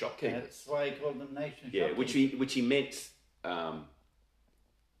nation of shopkeepers. That's why he called them nation of Yeah, shopkeepers. which he meant not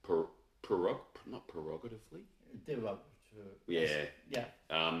prerogatively. Derogatory. Yeah. Yeah.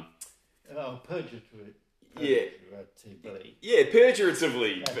 Purgatory. Yeah. Purgatively. Yeah,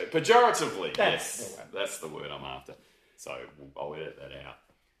 pejoratively, pejoratively. That's Yes, the one. that's the word I'm after. So I'll edit that out.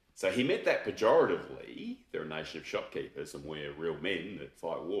 So he meant that pejoratively. They're a nation of shopkeepers, and we're real men that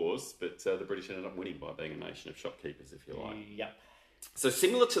fight wars. But the British ended up winning by being a nation of shopkeepers, if you like. Yep. So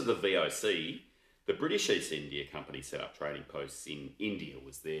similar to the VOC, the British East India Company set up trading posts in India,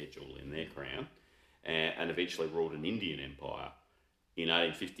 was their jewel in their crown, and eventually ruled an Indian empire. In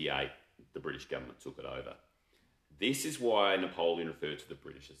 1858, the British government took it over. This is why Napoleon referred to the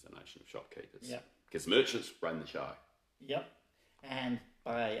British as a nation of shopkeepers. Yep. Because merchants run the show. Yep. And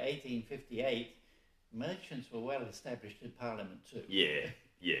by 1858, merchants were well established in Parliament too. Yeah,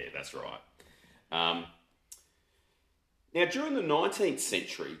 that's right. Now, during the 19th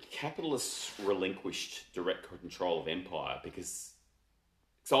century, capitalists relinquished direct control of empire because...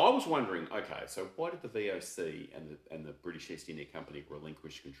 So I was wondering, okay, so why did the VOC and the British East India Company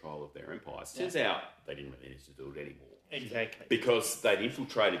relinquish control of their empires? Turns out they didn't really need to do it anymore. Exactly. Because they'd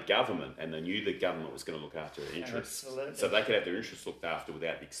infiltrated government and they knew the government was going to look after their interests. Absolutely. So they could have their interests looked after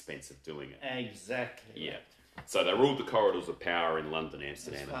without the expense of doing it. Exactly. Yeah. So they ruled the corridors of power in London,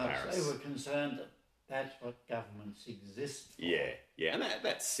 Amsterdam, As and far Paris. as they were concerned, that's what governments exist for. Yeah, and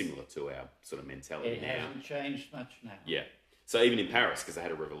that's similar to our sort of mentality It now. hasn't changed much now. Yeah. So even in Paris, because they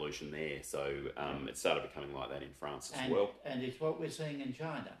had a revolution there, so it started becoming like that in France as well. And it's what we're seeing in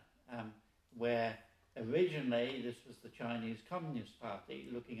China, where originally this was the Chinese Communist Party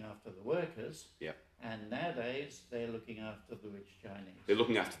looking after the workers, Yeah. and nowadays they're looking after the rich Chinese. They're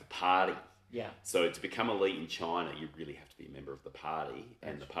looking after the party. Yeah. So to become elite in China, you really have to be a member of the party,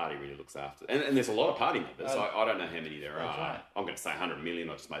 and the party really looks after. And there's a lot of party members. I don't know how many there are. right. I'm going to say 100 million.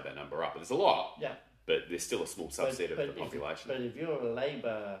 I just made that number up, but there's a lot. Yeah. But there's still a small subset of the population. But if you're a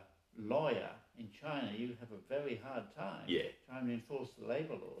labour lawyer in China, you have a very hard time trying to enforce the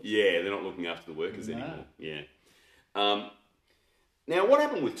labour laws. Yeah, they're not looking after the workers No. anymore. Yeah. Now, what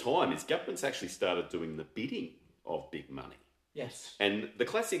happened with time is governments actually started doing the bidding of big money. Yes. And the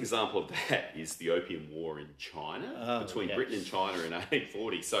classic example of that is the Opium War in China, between Britain and China in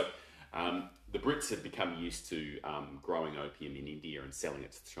 1840. So the Brits had become used to growing opium in India and selling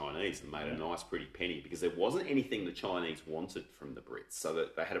it to the Chinese and made a nice, pretty penny because there wasn't anything the Chinese wanted from the Brits, so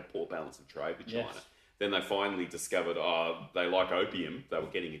that they had a poor balance of trade with China. Yes. Then they finally discovered, they like opium. They were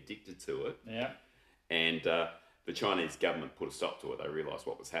getting addicted to it. Yeah. And the Chinese government put a stop to it. They realised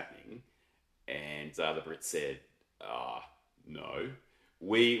what was happening. And the Brits said, no,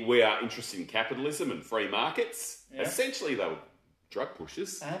 we are interested in capitalism and free markets. Yeah. Essentially, they were drug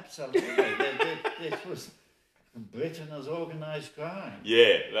pushers. Absolutely. This was Britain as organised crime.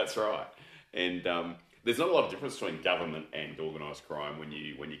 Yeah, that's right. And there's not a lot of difference between government and organised crime when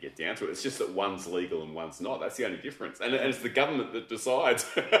you get down to it. It's just that one's legal and one's not. That's the only difference. And it's the government that decides.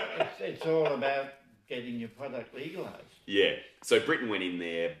 It's all about getting your product legalised. Yeah. So Britain went in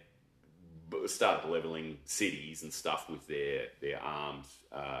there, started levelling cities and stuff with their armed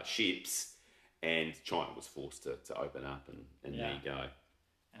ships, and China was forced to open up, and there you go.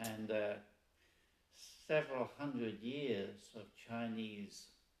 And several hundred years of Chinese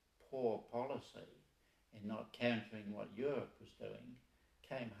poor policy in not countering what Europe was doing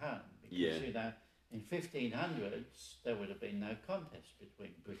came home. Because, in 1500s, there would have been no contest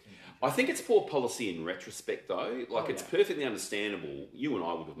between Britain and China. I think it's poor policy in retrospect, though. It's perfectly understandable. You and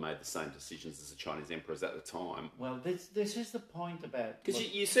I would have made the same decisions as the Chinese emperors at the time. Well, this is the point about...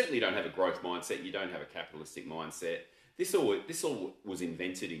 Because you certainly don't have a growth mindset. You don't have a capitalistic mindset. This all was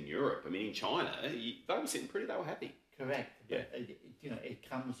invented in Europe. I mean, in China, they were sitting pretty. They were happy. Correct. Yeah. But, it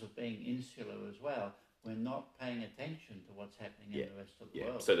comes of being insular as well. We're not paying attention to what's happening in the rest of the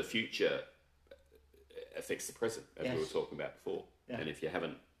world. So the future affects the present, as we were talking about before. Yeah. And if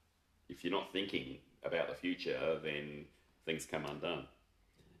you're not thinking about the future, then things come undone.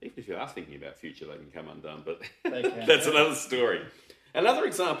 Even if you are thinking about future, they can come undone. But that's another story. Another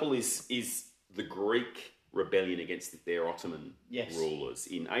example is the Greek rebellion against their Ottoman rulers.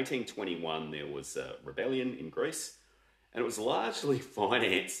 In 1821, there was a rebellion in Greece, and it was largely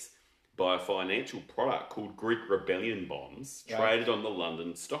financed by a financial product called Greek rebellion bonds, traded on the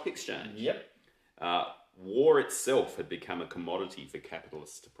London Stock Exchange. Yep. War itself had become a commodity for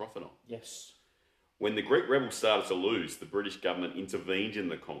capitalists to profit on. Yes. When the Greek rebels started to lose, the British government intervened in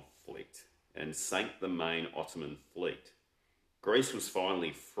the conflict and sank the main Ottoman fleet. Greece was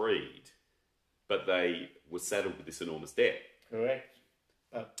finally freed, but they were saddled with this enormous debt. Correct.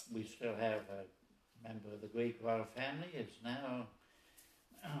 But we still have a member of the Greek royal family. It's now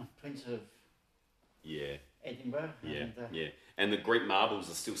Prince of Edinburgh. Yeah. And the Greek marbles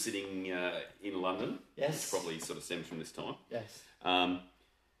are still sitting in London. Yes. Which probably sort of stems from this time. Yes.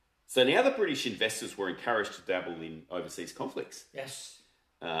 So now the British investors were encouraged to dabble in overseas conflicts. Yes.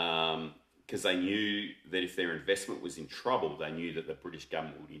 Because they knew that if their investment was in trouble, they knew that the British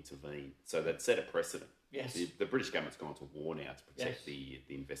government would intervene. So they'd set a precedent. Yes. The British government's gone to war now to protect the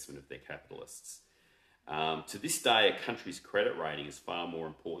investment of their capitalists. To this day, a country's credit rating is far more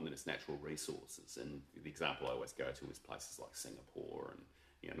important than its natural resources. And the example I always go to is places like Singapore,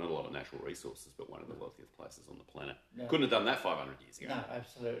 and not a lot of natural resources, but one of the wealthiest places on the planet. No. Couldn't have done that 500 years ago. No,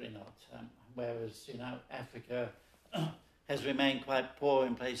 absolutely not. Whereas, Africa has remained quite poor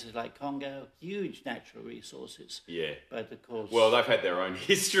in places like Congo, huge natural resources. Yeah. But of course... Well, they've had their own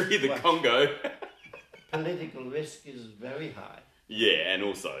history, the Congo. Political risk is very high. Yeah, and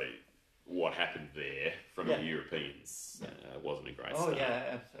also what happened there from the Europeans wasn't a great start. Oh, yeah,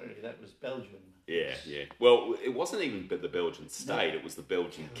 absolutely. That was Belgium. Yeah. Well, it wasn't even the Belgian state, it was the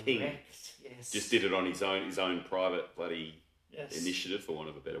Belgian king. Yes. Just did it on his own private bloody initiative, for want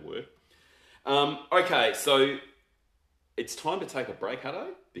of a better word. Okay, so it's time to take a break, Hutto,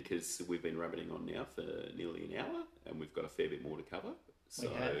 because we've been rabbiting on now for nearly an hour, and we've got a fair bit more to cover. So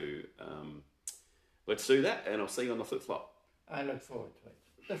let's do that, and I'll see you on the flip-flop. I look forward to it.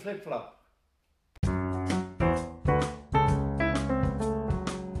 The flip-flop.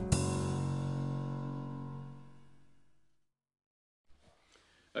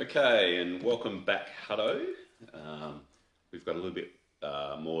 Okay, and welcome back, Hutto. We've got a little bit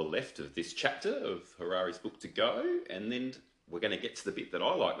more left of this chapter of Harari's book to go, and then we're going to get to the bit that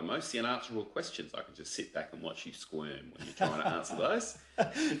I like the most, the unanswerable questions. I can just sit back and watch you squirm when you're trying to answer those.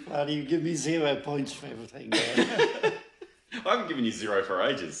 Why do you give me 0 points for everything? I haven't given you 0 for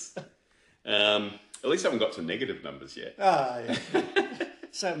ages. At least I haven't got to negative numbers yet. Yeah.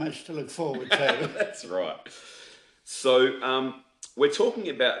 So much to look forward to. That's right. So we're talking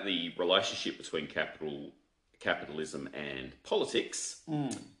about the relationship between capitalism and politics,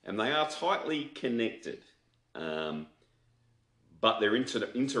 and they are tightly connected. But their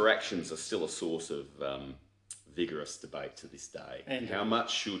interactions are still a source of vigorous debate to this day. And how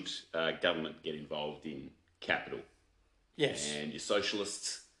much should government get involved in capital? Yes. And your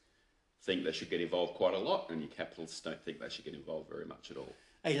socialists think they should get involved quite a lot, and your capitalists don't think they should get involved very much at all.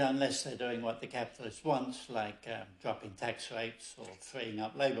 Unless they're doing what the capitalists want, like dropping tax rates or freeing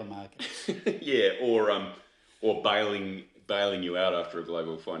up labour markets. Yeah, or bailing you out after a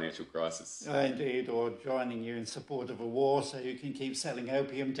global financial crisis. Indeed, or joining you in support of a war so you can keep selling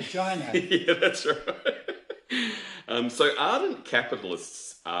opium to China. Yeah, that's right. So ardent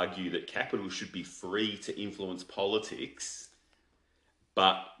capitalists argue that capital should be free to influence politics,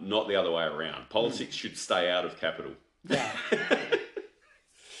 but not the other way around. Politics should stay out of capital. Yeah.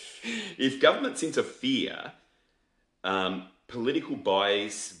 If governments interfere, political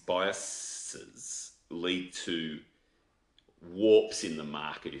biases lead to warps in the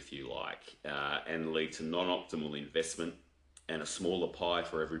market, if you like, and lead to non-optimal investment and a smaller pie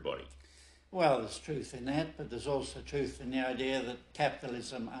for everybody. Well, there's truth in that, but there's also truth in the idea that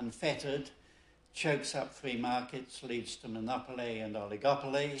capitalism unfettered chokes up free markets, leads to monopoly and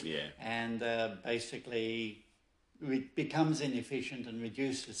oligopoly, and basically becomes inefficient and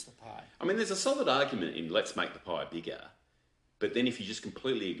reduces the pie. I mean, there's a solid argument in let's make the pie bigger, but then if you just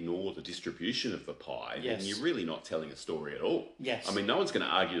completely ignore the distribution of the pie, then you're really not telling a story at all. Yes. I mean, no one's going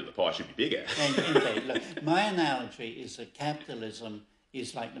to argue that the pie should be bigger. Indeed. Look, my analogy is that capitalism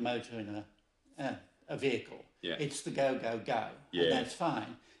is like the motor in a vehicle. Yeah. It's the go, go, go. Yeah. And that's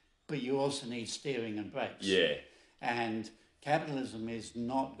fine. But you also need steering and brakes. Yeah. And capitalism is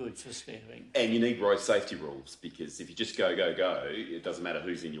not good for steering. And you need road safety rules, because if you just go, go, go, it doesn't matter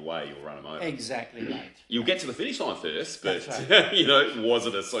who's in your way, you'll run them over. Exactly right. You'll get to the finish line first, but, right. Was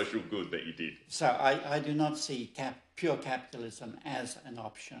it a social good that you did? So I do not see pure capitalism as an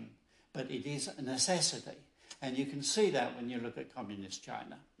option, but it is a necessity. And you can see that when you look at communist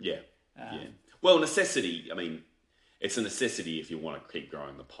China. Yeah. Well, necessity, I mean, it's a necessity if you want to keep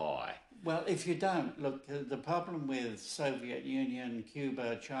growing the pie. Well, if you don't, look, the problem with Soviet Union,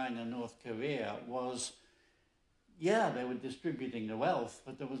 Cuba, China, North Korea was, they were distributing the wealth,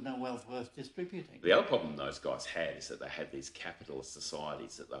 but there was no wealth worth distributing. The other problem those guys had is that they had these capitalist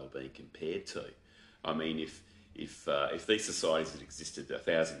societies that they were being compared to. I mean, if these societies had existed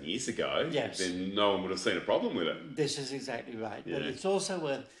 1,000 years ago, then no one would have seen a problem with it. This is exactly right. Yeah. But it's also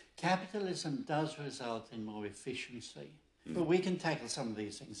where capitalism does result in more efficiency. But we can tackle some of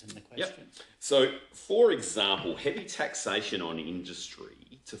these things in the questions. Yep. So, for example, heavy taxation on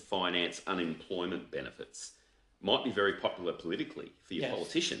industry to finance unemployment benefits might be very popular politically for your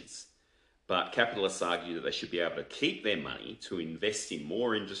politicians. But capitalists argue that they should be able to keep their money to invest in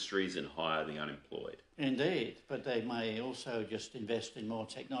more industries and hire the unemployed. Indeed, but they may also just invest in more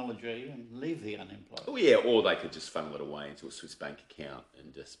technology and leave the unemployed. Oh yeah, or they could just funnel it away into a Swiss bank account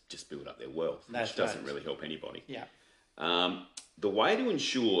and just build up their wealth, That's which doesn't right. really help anybody. Yeah. The way to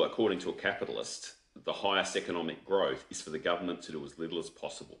ensure, according to a capitalist, the highest economic growth is for the government to do as little as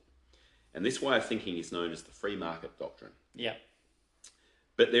possible. And this way of thinking is known as the free market doctrine. Yeah.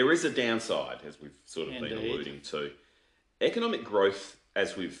 But there is a downside, as we've sort of been Indeed. alluding to. Economic growth,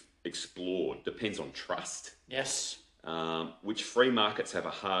 as we've explored, depends on trust, Yes. which free markets have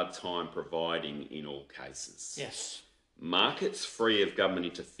a hard time providing in all cases. Yes. Markets free of government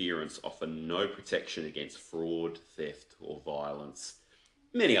interference offer no protection against fraud, theft, or violence.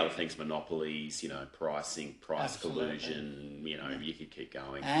 Many other things, monopolies, pricing, price Absolutely. collusion, you could keep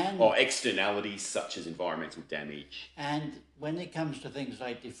going. And- or externalities such as environmental damage. And when it comes to things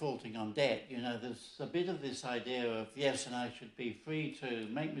like defaulting on debt, there's a bit of this idea of, yes, and I should be free to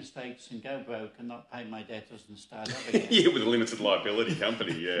make mistakes and go broke and not pay my debtors and start up again. Yeah, with a limited liability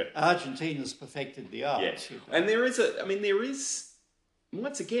company, yeah. Argentina's perfected the art. Yeah. And there is,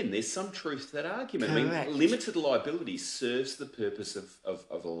 once again, there's some truth to that argument. Correct. I mean, limited liability serves the purpose of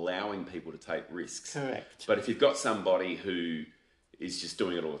allowing people to take risks. Correct. But if you've got somebody who is just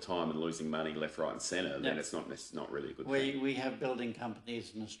doing it all the time and losing money left, right and centre, then it's not really a good thing. We have building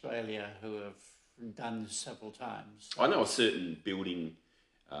companies in Australia who have done this several times. I know a certain building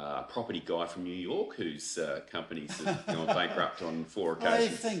property guy from New York whose companies have gone bankrupt on 4 I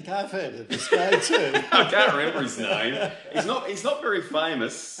occasions. think I've heard of this guy too. I can't remember his name. He's not very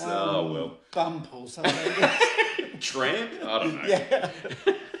famous. Oh well. Bump or something. Tramp? I don't know. Yeah.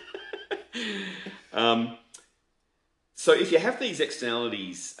 So if you have these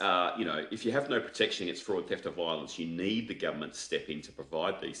externalities, if you have no protection against fraud, theft or violence, you need the government to step in to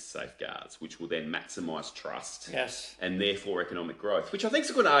provide these safeguards, which will then maximise trust Yes. and therefore economic growth, which I think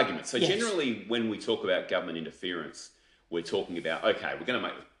is a good argument. So Yes. generally when we talk about government interference, we're talking about, okay, we're going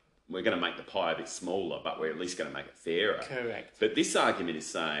to make the pie a bit smaller, but we're at least going to make it fairer. Correct. But this argument is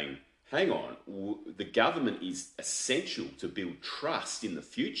saying, hang on, the government is essential to build trust in the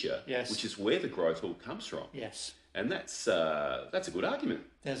future, Yes. which is where the growth all comes from. Yes. And that's a good argument.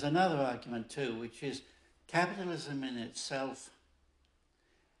 There's another argument too, which is capitalism in itself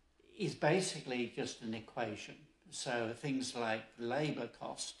is basically just an equation. So things like labour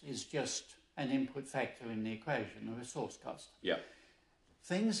cost is just an input factor in the equation, the resource cost. Yeah.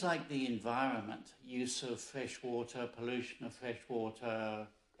 Things like the environment, use of fresh water, pollution of fresh water,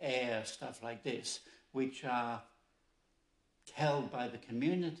 air, stuff like this, which are held by the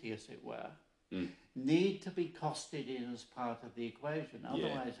community, as it were, need to be costed in as part of the equation.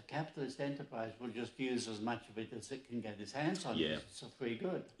 Otherwise, a capitalist enterprise will just use as much of it as it can get its hands on. Yeah. It's a free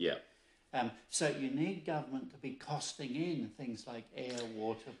good. Yeah. So you need government to be costing in things like air,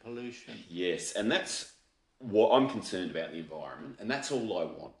 water, pollution. Yes, and that's what I'm concerned about, the environment, and that's all I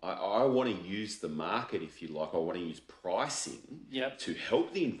want. I want to use the market, if you like. I want to use pricing Yep. to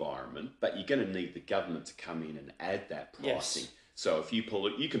help the environment, but you're going to need the government to come in and add that pricing. Yes. So if you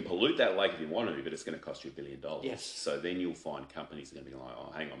pollute, you can pollute that lake if you want to, but it's going to cost you $1 billion. Yes. So then you'll find companies are going to be like,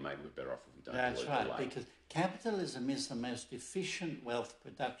 oh, hang on, maybe we're better off if we don't That's pollute the right, lake. because capitalism is the most efficient wealth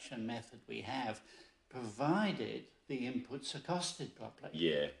production method we have, provided the inputs are costed properly.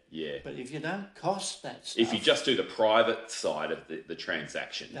 Yeah, yeah. But if you don't cost that stuff... If you just do the private side of the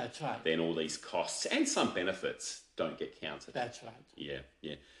transaction, That's right. then all these costs and some benefits don't get counted. That's right. Yeah,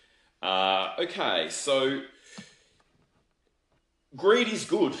 yeah. Okay, so greed is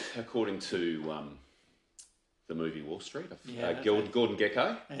good, according to the movie Wall Street, Yeah, Gordon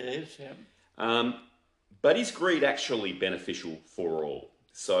Gekko. It is, yeah. But is greed actually beneficial for all?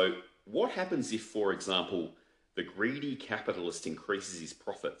 So what happens if, for example, the greedy capitalist increases his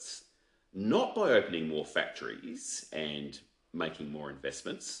profits, not by opening more factories and making more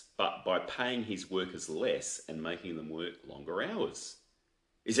investments, but by paying his workers less and making them work longer hours?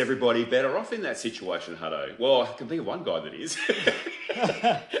 Is everybody better off in that situation, Hutto? Well, I can think of one guy that is.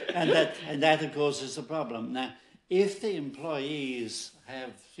 And that, of course, is the problem. Now, if the employees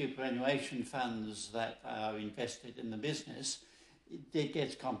have superannuation funds that are invested in the business, it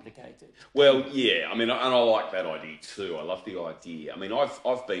gets complicated. Well, yeah, I mean, and I like that idea too. I love the idea. I mean,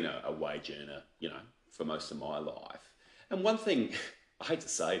 I've been a wage earner, for most of my life. And one thing, I hate to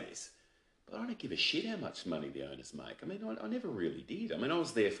say this, but I don't give a shit how much money the owners make. I mean, I never really did. I mean, I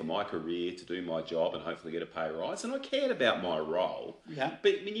was there for my career to do my job and hopefully get a pay rise, and I cared about my role. Yeah.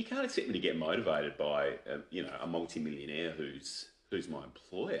 But I mean, you can't expect me to get motivated by a multimillionaire who's my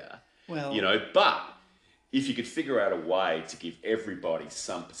employer. Well, But if you could figure out a way to give everybody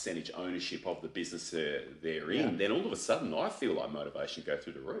some percentage ownership of the business they're in, then all of a sudden I feel like motivation go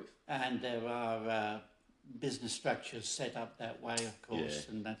through the roof. And there are business structures set up that way, of course,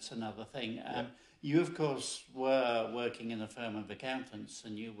 and that's another thing. You, of course, were working in a firm of accountants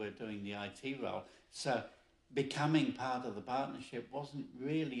and you were doing the IT role. So becoming part of the partnership wasn't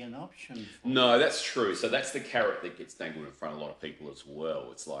really an option for No, that's true. So that's the carrot that gets dangled in front of a lot of people as well.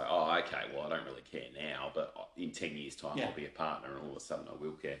 It's like, oh, okay, well, I don't really care now, but in 10 years' time, I'll be a partner, and all of a sudden I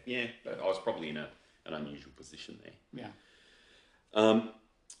will care. Yeah, but I was probably in an unusual position there. Yeah.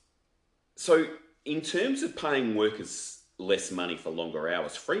 So in terms of paying workers less money for longer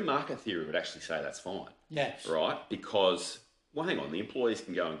hours, free market theory would actually say that's fine. Yes. Right? Because, well, hang on, the employees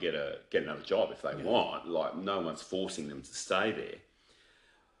can go and get another job if they want. Like, no one's forcing them to stay there.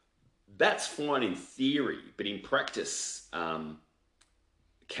 That's fine in theory, but in practice,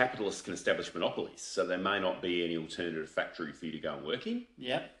 capitalists can establish monopolies. So there may not be any alternative factory for you to go and work in.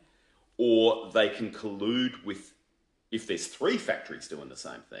 Yep. Or they can collude with, if there's 3 factories doing the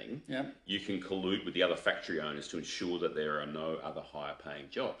same thing, you can collude with the other factory owners to ensure that there are no other higher paying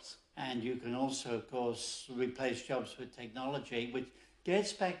jobs. And you can also, of course, replace jobs with technology, which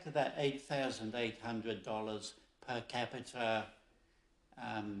gets back to that $8,800 per capita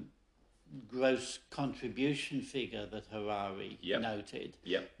gross contribution figure that Harari noted.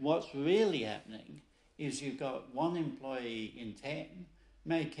 What's really happening is you've got one employee in 10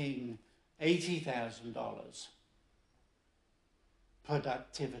 making $80,000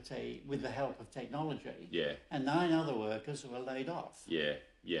 productivity with the help of technology. And 9 other workers who are laid off.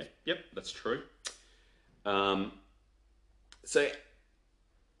 Yep, that's true. So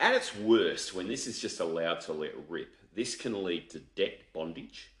at its worst, when this is just allowed to let rip, this can lead to debt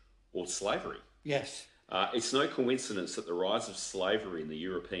bondage or slavery. Yes. It's no coincidence that the rise of slavery in the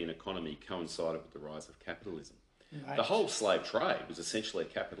European economy coincided with the rise of capitalism. Right. The whole slave trade was essentially a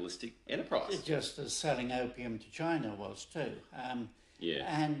capitalistic enterprise. Just as selling opium to China was too.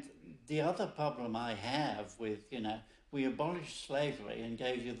 And the other problem I have with, we abolished slavery and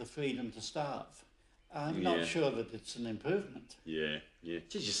gave you the freedom to starve. I'm not sure that it's an improvement. Geez,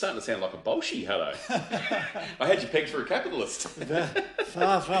 you're starting to sound like a Bolshevik, hello. I had you pegged for a capitalist.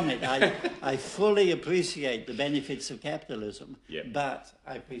 Far from it. I fully appreciate the benefits of capitalism, but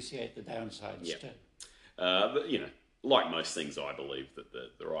I appreciate the downsides too. But, like most things, I believe that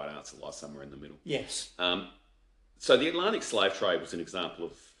the right answer lies somewhere in the middle. Yes. So the Atlantic slave trade was an example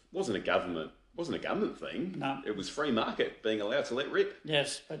of, wasn't a government thing. No. It was free market being allowed to let rip.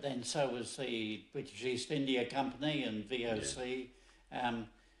 Yes, but then so was the British East India Company and VOC.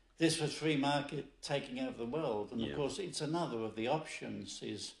 This was free market taking over the world. And of course, it's another of the options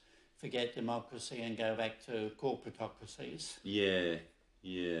is forget democracy and go back to corporatocracies.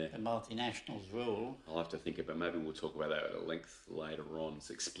 The multinationals rule. I'll have to think about it. Maybe we'll talk about that at length later on.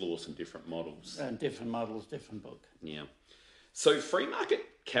 To explore some different models. Different models, different book. Yeah. So free market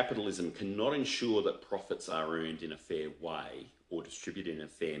capitalism cannot ensure that profits are earned in a fair way or distributed in a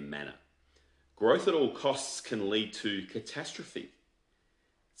fair manner. Growth at all costs can lead to catastrophe.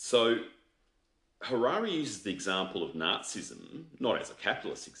 So Harari uses the example of Nazism, not as a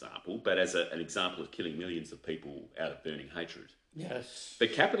capitalist example, but as an example of killing millions of people out of burning hatred. Yes.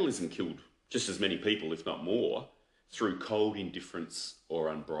 But capitalism killed just as many people, if not more, through cold indifference or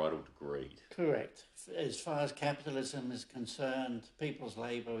unbridled greed. Correct. As far as capitalism is concerned, people's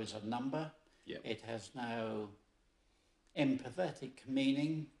labour is a number. It has no empathetic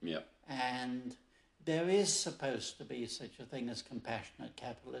meaning. And there is supposed to be such a thing as compassionate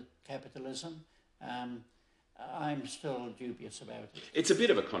capitalism. I'm still dubious about it. It's a bit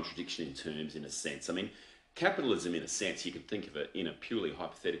of a contradiction in terms, in a sense. I mean, capitalism, in a sense, you can think of it in a purely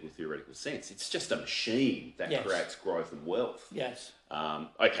hypothetical, theoretical sense. It's just a machine that creates growth and wealth. Yes.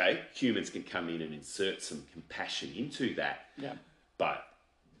 Okay, humans can come in and insert some compassion into that. But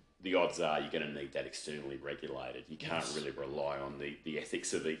the odds are you're going to need that externally regulated. You can't really rely on the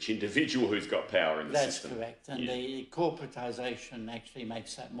ethics of each individual who's got power in the system. That's correct. And the corporatisation actually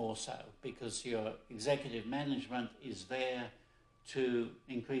makes that more so because your executive management is there to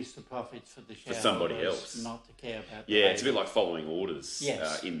increase the profits for the For shareholders, somebody else. not to care about Yeah, the it's a bit like following orders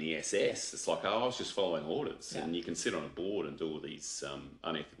Yes. in the SS. It's like, oh, I was just following orders. Yeah. And you can sit on a board and do all these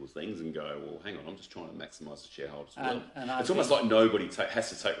unethical things and go, well, hang on, I'm just trying to maximise the shareholders' wealth. And It's almost like nobody has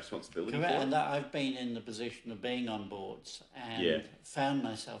to take responsibility Correct, for it. and I've been in the position of being on boards and Yeah. found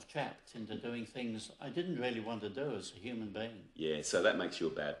myself trapped into doing things I didn't really want to do as a human being. Yeah, so that makes you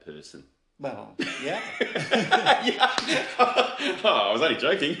a bad person. Well, yeah. Oh, I was only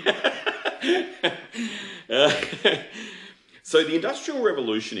joking. So the Industrial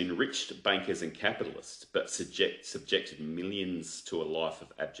Revolution enriched bankers and capitalists, but subjected millions to a life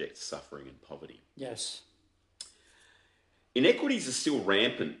of abject suffering and poverty. Yes. Inequities are still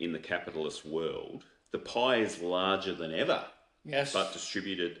rampant in the capitalist world. The pie is larger than ever, Yes. but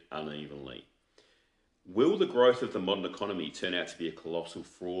distributed unevenly. Will the growth of the modern economy turn out to be a colossal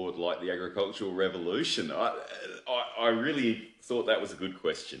fraud like the agricultural revolution? I really thought that was a good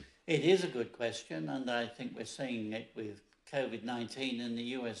question. It is a good question, and I think we're seeing it with COVID-19 in the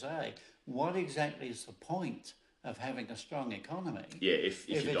USA. What exactly is the point of having a strong economy Yeah, if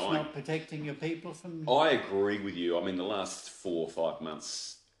if you're it's dying. not protecting your people from... I agree with you. I mean, the last 4 or 5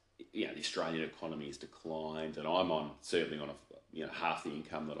 months, the Australian economy has declined, and I'm certainly on half the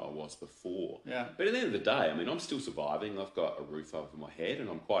income that I was before. Yeah. But at the end of the day, I mean, I'm still surviving. I've got a roof over my head, and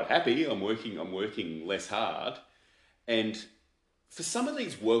I'm quite happy. I'm working less hard, and for some of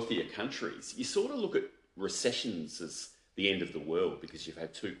these wealthier countries, you sort of look at recessions as the end of the world because you've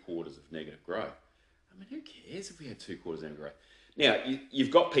had 2 quarters of negative growth. I mean, who cares if we had 2 quarters of negative growth? Now,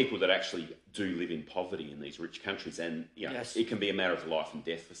 you've got people that actually do live in poverty in these rich countries, and Yes. it can be a matter of life and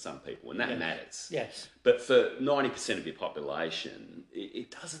death for some people, and that Yes. matters. Yes. But for 90% of your population,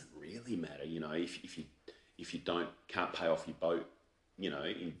 it doesn't really matter. If you can't pay off your boat, you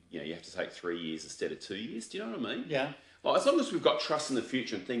have to take 3 years instead of 2 years. Do you know what I mean? Yeah. Well, as long as we've got trust in the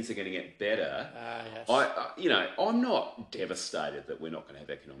future and things are going to get better, Yes. I'm not devastated that we're not going to have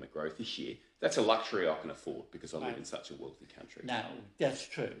economic growth this year. That's a luxury I can afford because I live in such a wealthy country. Now, that's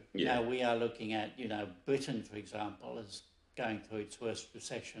true. Yeah. Now, we are looking at, Britain, for example, is going through its worst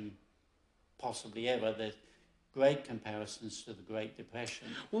recession possibly ever. There's great comparisons to the Great Depression.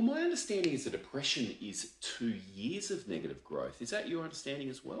 Well, my understanding is the Depression is 2 years of negative growth. Is that your understanding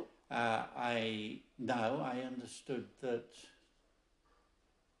as well? I understood that.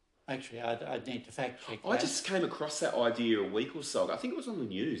 Actually, I'd need to fact check. I just came across that idea a week or so ago. I think it was on the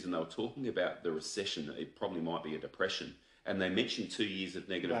news, and they were talking about the recession. It probably might be a depression, and they mentioned 2 years of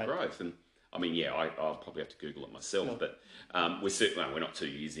negative growth. And I mean, I'll probably have to Google it myself. Sure. But we're not 2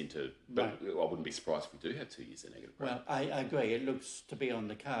 years into. But I wouldn't be surprised if we do have 2 years of negative growth. Well, I agree. It looks to be on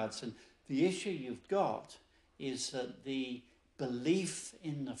the cards, and the issue you've got is that the belief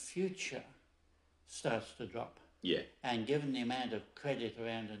in the future starts to drop. Yeah. And given the amount of credit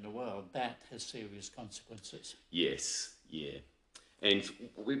around in the world, that has serious consequences. Yes. Yeah. And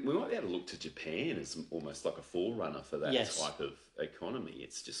we might be able to look to Japan as almost like a forerunner for that type of economy.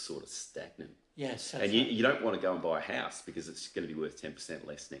 It's just sort of stagnant. Yes. And you don't want to go and buy a house because it's going to be worth 10%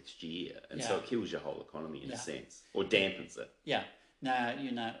 less next year. And so it kills your whole economy in a sense, or dampens it. Yeah. Now,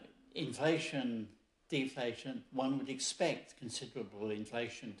 inflation, deflation, one would expect considerable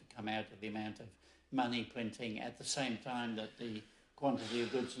inflation to come out of the amount of money printing at the same time that the quantity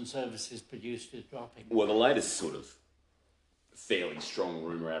of goods and services produced is dropping. Well, the latest sort of fairly strong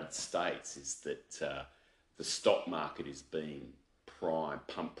rumour out of the States is that the stock market is being primed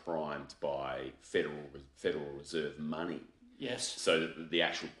by Federal Reserve money. Yes. So that the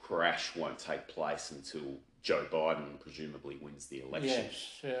actual crash won't take place until Joe Biden presumably wins the election.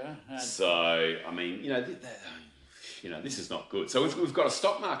 Yes, yeah. So, I mean, this is not good. So we've got a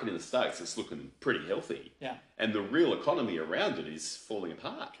stock market in the States that's looking pretty healthy. Yeah. And the real economy around it is falling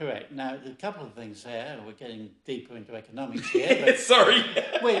apart. Correct. Now, a couple of things there. We're getting deeper into economics here. But Sorry.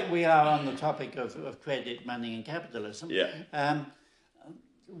 we are on the topic of credit, money and capitalism. Yeah.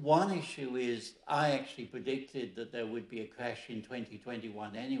 One issue is I actually predicted that there would be a crash in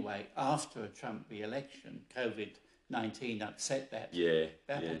 2021 anyway after a Trump re-election. COVID-19 upset that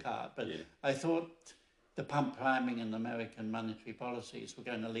apple cart. But I thought the pump priming and American monetary policies were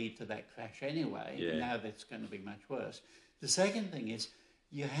going to lead to that crash anyway. Yeah. Now that's going to be much worse. The second thing is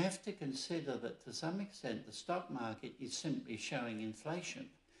you have to consider that to some extent the stock market is simply showing inflation.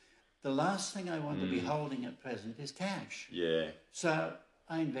 The last thing I want to be holding at present is cash. Yeah. So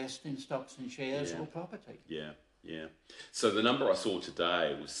I invest in stocks and shares or property. Yeah, yeah. So the number I saw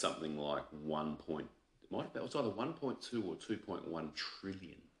today was something like it was either 1.2 or 2.1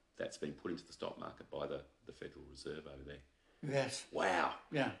 trillion that's been put into the stock market by the Federal Reserve over there. Yes. Wow.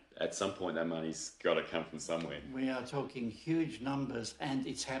 Yeah. At some point, that money's got to come from somewhere. We are talking huge numbers, and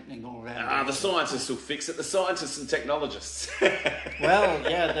it's happening all around. The scientists will fix it. The scientists and technologists. Well,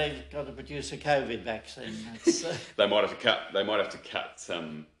 yeah, they've got to produce a COVID vaccine. That's, They might have to cut. They might have to cut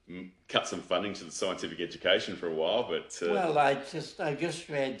some funding to the scientific education for a while. But well, I just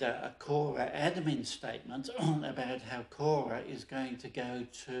read a Quora admin statement about how Quora is going to go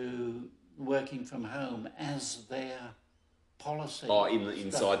to working from home as their policy.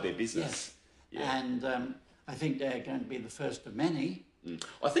 Inside their business. Yes. Yeah. And I think they're going to be the first of many.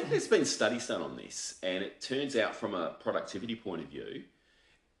 I think there's been studies done on this, and it turns out from a productivity point of view,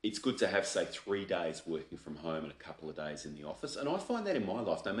 it's good to have, say, 3 days working from home and a couple of days in the office. And I find that in my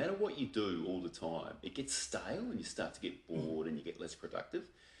life, no matter what you do all the time, it gets stale and you start to get bored and you get less productive.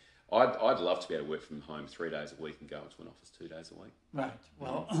 I'd love to be able to work from home 3 days a week and go into an office 2 days a week. Right.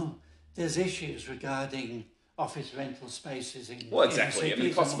 Well, there's issues regarding office rental spaces in Well, exactly. in I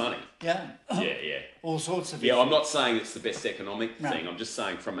mean, it costs money. Yeah. Yeah. All sorts of Yeah, issues. I'm not saying it's the best economic No. thing. I'm just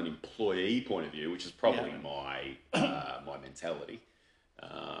saying from an employee point of view, which is probably my my mentality.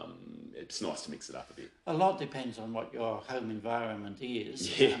 It's nice to mix it up a bit. A lot depends on what your home environment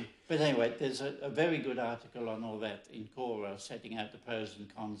is. Yeah. But anyway, there's a very good article on all that in Quora, setting out the pros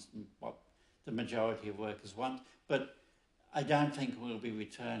and cons and what the majority of workers want. But I don't think we'll be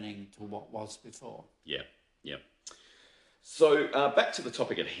returning to what was before. Yeah. So back to the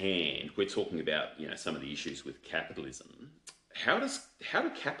topic at hand, we're talking about some of the issues with capitalism. How do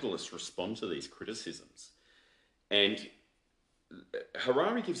capitalists respond to these criticisms? And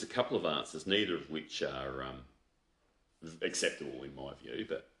Harari gives a couple of answers, neither of which are acceptable in my view,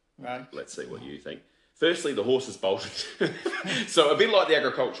 but Right. let's see what you think. Firstly, the horse has bolted. So a bit like the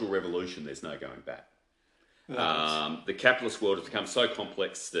agricultural revolution, there's no going back. Right. The capitalist world has become so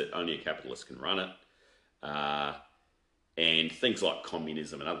complex that only a capitalist can run it. And things like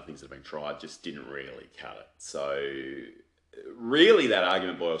communism and other things that have been tried just didn't really cut it. So really that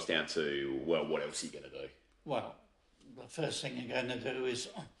argument boils down to, well, what else are you going to do? Well, the first thing you're going to do is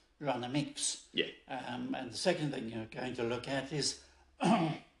run a mix. Yeah. And the second thing you're going to look at is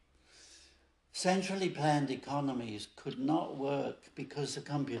centrally planned economies could not work because the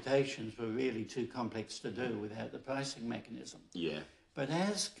computations were really too complex to do without the pricing mechanism. Yeah. But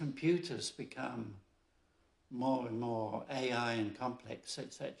as computers become more and more AI and complex,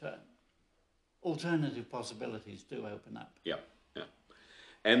 etc., alternative possibilities do open up. Yeah.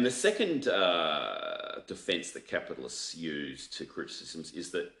 And the second defence that capitalists use to criticisms is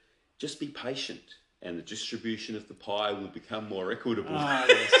that just be patient and the distribution of the pie will become more equitable.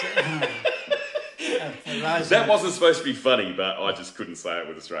 Yes. That wasn't supposed to be funny, but I just couldn't say it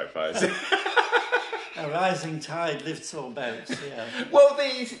with a straight face. A rising tide lifts all boats, yeah. Well,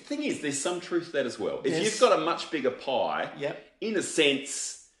 the thing is, there's some truth to that as well. If Yes. you've got a much bigger pie, Yep. in a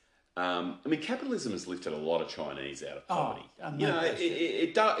sense, capitalism has lifted a lot of Chinese out of poverty.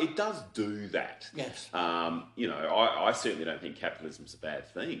 It does do that. Yes. I certainly don't think capitalism's a bad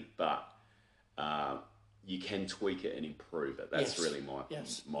thing, but you can tweak it and improve it. That's Yes. really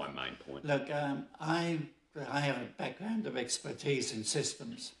Yes. my main point. Look, I have a background of expertise in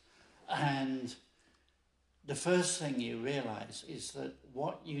systems, and the first thing you realise is that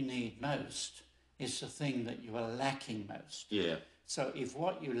what you need most is the thing that you are lacking most. Yeah. So if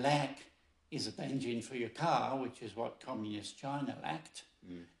what you lack is an engine for your car, which is what communist China lacked,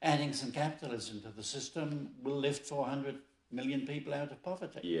 adding some capitalism to the system will lift 400 million people out of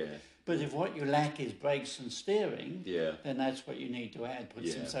poverty. Yeah. But if what you lack is brakes and steering, Yeah. then that's what you need to add. Put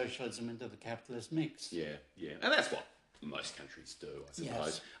some Yeah. socialism into the capitalist mix. Yeah. And that's what most countries do, I suppose.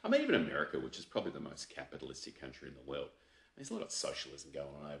 Yes. I mean, even America, which is probably the most capitalistic country in the world, there's a lot of socialism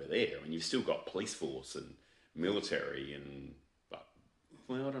going on over there. I mean, you've still got police force and military and,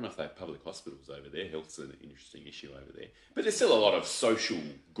 well, I don't know if they have public hospitals over there. Health's an interesting issue over there. But there's still a lot of social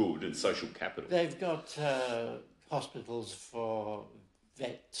good and social capital. They've got hospitals for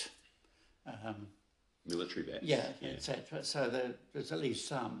vet, Military vets. etc. So there's at least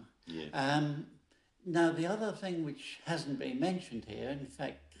some. Yeah. Now, the other thing which hasn't been mentioned here, in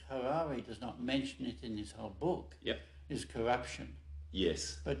fact, Harari does not mention it in his whole book, Yep. is corruption.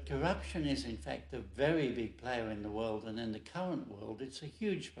 Yes. But corruption is, in fact, a very big player in the world, and in the current world, it's a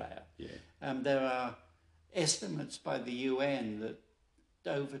huge player. Yeah. There are estimates by the UN that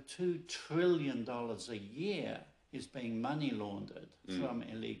over $2 trillion a year is being money laundered from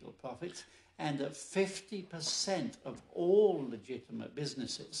illegal profits, and that 50% of all legitimate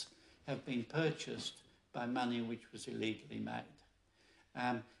businesses have been purchased by money which was illegally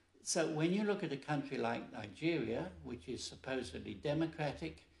made. So when you look at a country like Nigeria, which is supposedly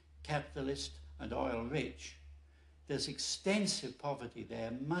democratic, capitalist and oil rich, there's extensive poverty there,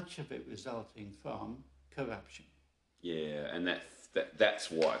 much of it resulting from corruption. Yeah, and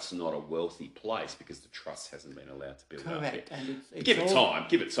that's why it's not a wealthy place, because the trust hasn't been allowed to build up. Correct. And it's Give it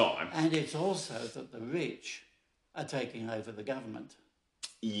time. And it's also that the rich are taking over the government.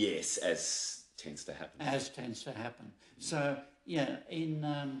 Yes, as tends to happen. So, yeah,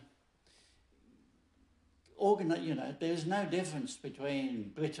 there's no difference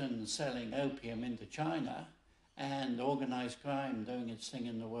between Britain selling opium into China and organised crime doing its thing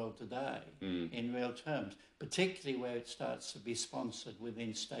in the world today in real terms, particularly where it starts to be sponsored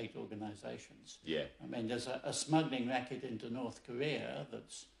within state organisations. Yeah. I mean, there's a smuggling racket into North Korea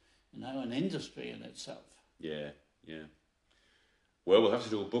that's, an industry in itself. Yeah. Well, we'll have to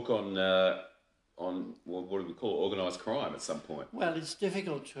do a book on what do we call it, organised crime at some point. Well, it's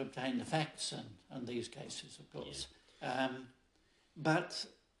difficult to obtain the facts on these cases, of course. Yeah. But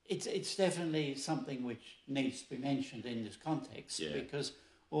it's definitely something which needs to be mentioned in this context, because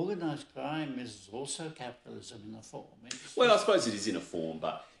organised crime is also capitalism in a form. Well, I suppose it is in a form,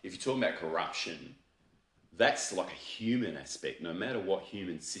 but if you're talking about corruption, that's like a human aspect. No matter what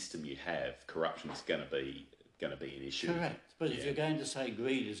human system you have, corruption is going to be an issue. Correct. But if you're going to say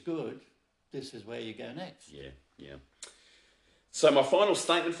greed is good, this is where you go next. Yeah. So my final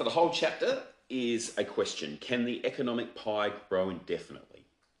statement for the whole chapter is a question. Can the economic pie grow indefinitely?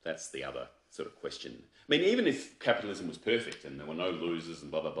 That's the other sort of question. I mean, even if capitalism was perfect and there were no losers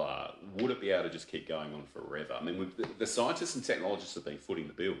and blah, blah, blah, would it be able to just keep going on forever? I mean, the scientists and technologists have been footing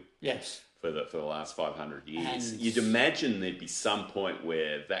the bill. Yes. For the last 500 years. And you'd imagine there'd be some point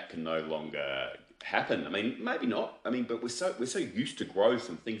where that can no longer happen. I mean, maybe not. I mean, but we're so used to growth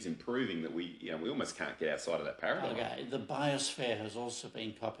and things improving that we almost can't get outside of that paradigm. Okay, the biosphere has also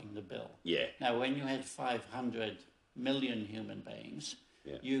been copping the bill. Yeah. Now, when you had 500 million human beings,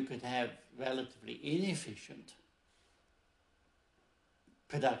 you could have relatively inefficient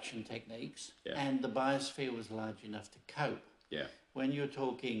production techniques, and the biosphere was large enough to cope. Yeah. When you're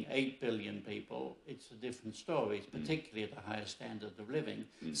talking 8 billion people, it's a different story, particularly at a higher standard of living.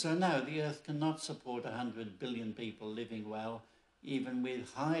 So no, the Earth cannot support 100 billion people living well, even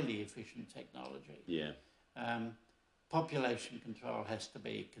with highly efficient technology. Yeah. Population control has to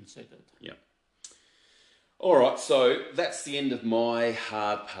be considered. Yeah. All right, so that's the end of my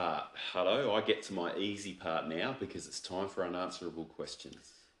hard part, Hutto. I get to my easy part now because it's time for unanswerable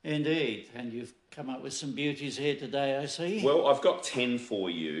questions. Indeed, and you've come up with some beauties here today, I see. Well, I've got 10 for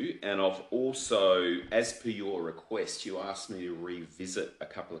you, and I've also, as per your request, you asked me to revisit a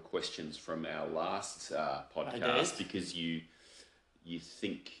couple of questions from our last podcast because you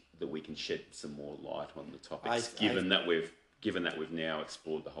think that we can shed some more light on the topics, given that we've now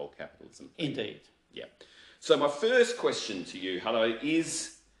explored the whole capitalism thing. Indeed. Yeah. So my first question to you, Hutto,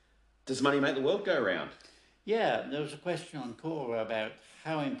 is: does money make the world go round? Yeah, there was a question on Quora about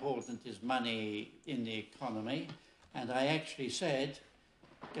how important is money in the economy, and I actually said,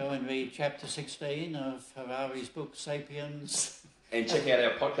 go and read chapter 16 of Harari's book, Sapiens. And check out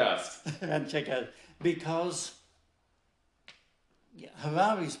our podcast. Because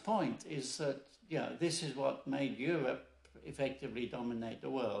Harari's point is that, this is what made Europe effectively dominate the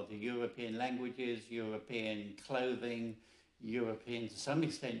world. The European languages, European clothing, to some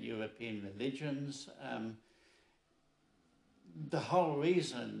extent, European religions. The whole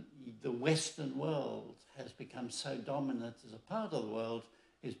reason the Western world has become so dominant as a part of the world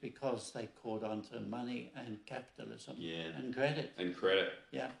is because they caught on to money and capitalism and credit.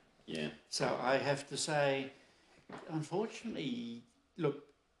 Yeah. So I have to say, unfortunately, look,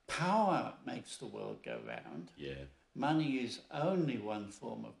 power makes the world go round. Yeah. Money is only one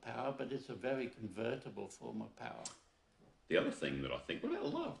form of power, but it's a very convertible form of power. The other thing that I think, what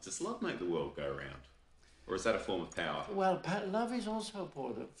about love? Does love make the world go round? Or is that a form of power? Well, love is also a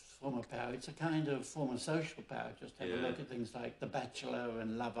form of power. It's a kind of form of social power. Just have a look at things like The Bachelor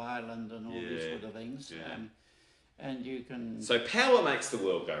and Love Island and all these sort of things. Yeah. And you can... So power makes the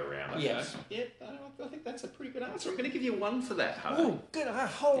world go round, okay? Yes. Yeah, I think that's a pretty good answer. I'm going to give you one for that, Hutto. Oh, good, a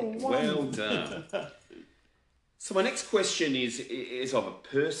whole one. Well done. So my next question is of a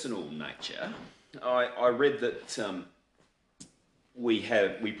personal nature. I read that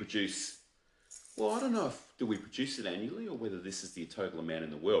we produce... Well, I don't know do we produce it annually or whether this is the total amount in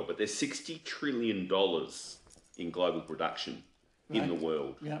the world, but there's $60 trillion in global production in the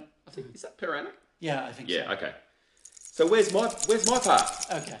world. Yeah. I think, is that per annum? Yeah, I think so. Yeah, okay. So where's my part?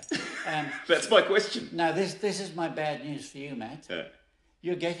 Okay. That's my question. Now, this is my bad news for you, Matt. Yeah.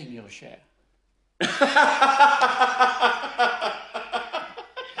 You're getting your share.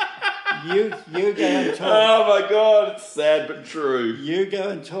 You go and talk. Oh my God, it's sad but true. You go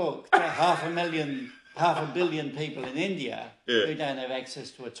and talk to 500,000 500 million people in India Yeah. who don't have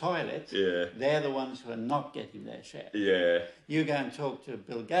access to a toilet. Yeah. They're the ones who are not getting their share. Yeah. You go and talk to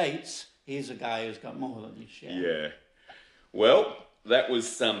Bill Gates, he's a guy who's got more than his share. Yeah. Well, that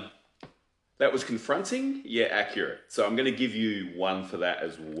was confronting yet accurate. So I'm going to give you one for that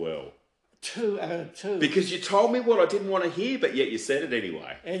as well. Two out of two. Because you told me what I didn't want to hear, but yet you said it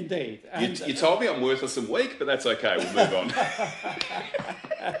anyway. Indeed. You told me I'm worthless and weak, but that's okay. We'll move on.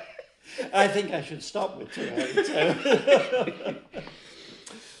 I think I should stop with 2 out of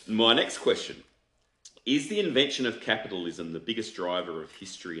 2. My next question. Is the invention of capitalism the biggest driver of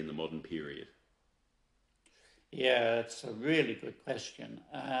history in the modern period? Yeah, it's a really good question.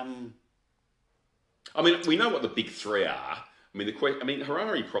 I mean, we know what the big three are. I mean,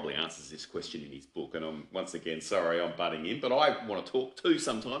 Harari probably answers this question in his book, and I'm once again sorry I'm butting in, but I want to talk too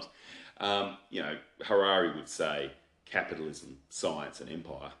sometimes. Harari would say capitalism, science, and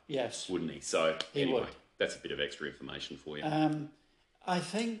empire. Yes, wouldn't he? So he anyway, would. That's a bit of extra information for you. I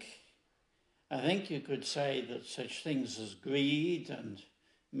think you could say that such things as greed and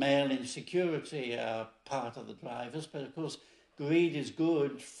male insecurity are part of the drivers, but of course, greed is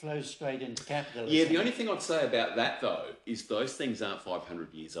good, flows straight into capitalism. Yeah, the only thing I'd say about that, though, is those things aren't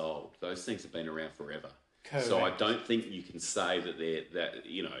 500 years old. Those things have been around forever. Correct. So I don't think you can say that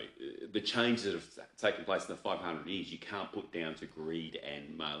the changes that have taken place in the 500 years, you can't put down to greed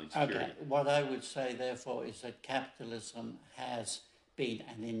and male insecurity. Okay, what I would say, therefore, is that capitalism has been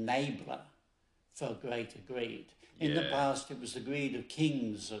an enabler for greater greed. In the past, it was the greed of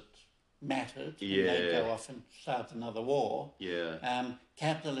kings that mattered, and they'd go off and start another war. Yeah.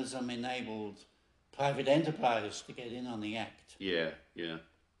 Capitalism enabled private enterprise to get in on the act. Yeah, yeah.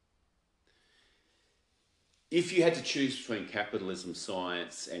 If you had to choose between capitalism,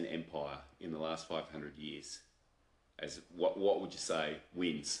 science, and empire in the last 500 years, what would you say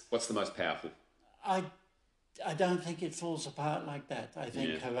wins? What's the most powerful? I don't think it falls apart like that. I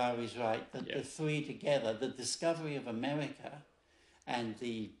think Harari's right, that the three together, the discovery of America and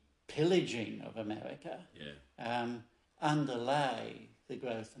the pillaging of America, underlay the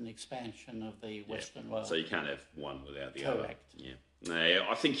growth and expansion of the Western world. So you can't have one without the other. Correct. Yeah. No,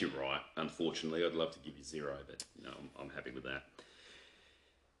 I think you're right. Unfortunately, I'd love to give you 0, but no, I'm happy with that.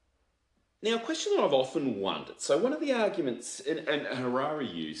 Now, a question that I've often wondered. So one of the arguments, and Harari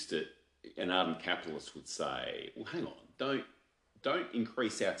used it, an ardent capitalist would say, well, hang on, don't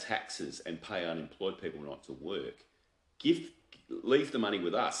increase our taxes and pay unemployed people not to work. Leave the money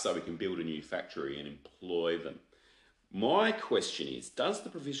with us so we can build a new factory and employ them. My question is, does the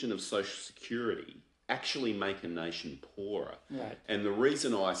provision of social security actually make a nation poorer? Right. And the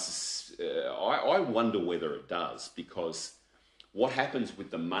reason I wonder whether it does, because what happens with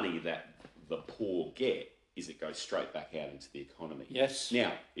the money that the poor get is it goes straight back out into the economy. Yes.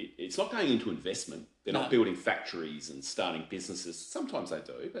 Now, it's not going into investment. They're not building factories and starting businesses. Sometimes they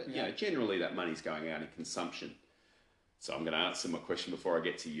do, but generally that money's going out in consumption. So I'm going to answer my question before I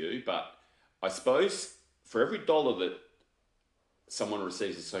get to you, but I suppose for every dollar that someone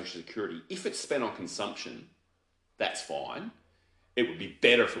receives in Social Security, if it's spent on consumption, that's fine. It would be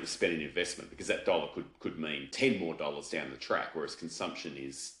better if it was spent in investment, because that dollar could mean $10 more down the track, whereas consumption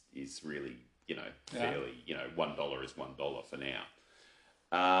is really, fairly, $1 is $1 for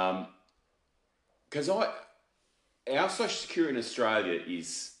now. Because our Social Security in Australia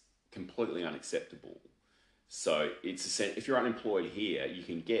is completely unacceptable. So if you're unemployed here, you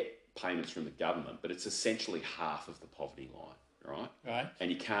can get payments from the government, but it's essentially half of the poverty line, right? Right. And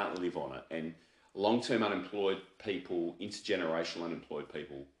you can't live on it. And long-term unemployed people, intergenerational unemployed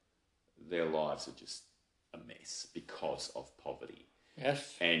people, their lives are just a mess because of poverty.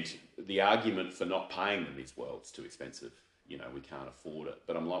 Yes. And the argument for not paying them is, well, it's too expensive. We can't afford it.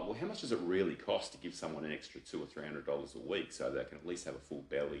 But I'm like, well, how much does it really cost to give someone an extra $200 or $300 a week so they can at least have a full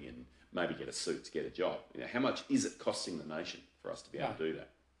belly and maybe get a suit to get a job? How much is it costing the nation for us to be able to do that?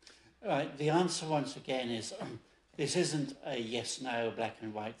 Right. The answer, once again, is this isn't a yes-no, black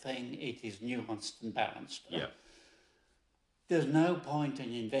and white thing. It is nuanced and balanced. Yeah. There's no point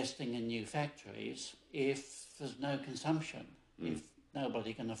in investing in new factories if there's no consumption, if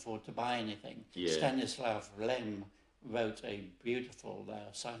nobody can afford to buy anything. Yeah. Stanislav Lem wrote a beautiful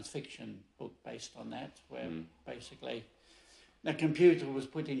science fiction book based on that, where basically the computer was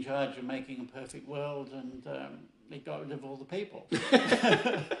put in charge of making a perfect world, and it got rid of all the people.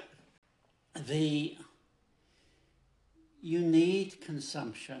 You need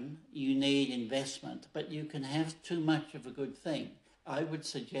consumption, you need investment, but you can have too much of a good thing. I would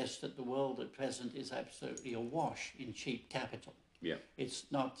suggest that the world at present is absolutely awash in cheap capital. Yeah. It's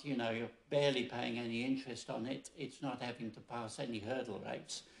not, you're barely paying any interest on it. It's not having to pass any hurdle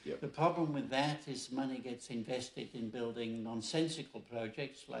rates. Yep. The problem with that is money gets invested in building nonsensical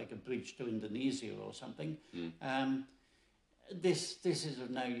projects like a bridge to Indonesia or something. This is of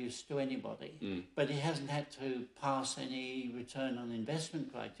no use to anybody, but it hasn't had to pass any return on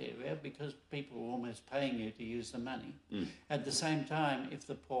investment criteria because people are almost paying you to use the money. At the same time, if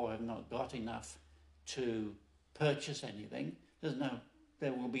the poor have not got enough to purchase anything,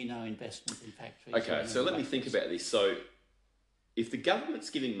 there will be no investment in factories. Okay, so let me think about this. So if the government's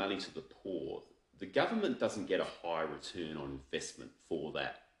giving money to the poor, the government doesn't get a high return on investment for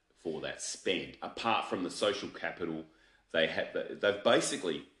that spend, apart from the social capital. They've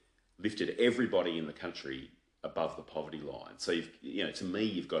basically lifted everybody in the country above the poverty line. So to me,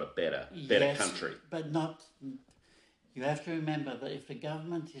 you've got a better country. But not. You have to remember that if the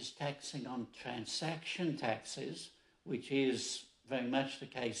government is taxing on transaction taxes, which is very much the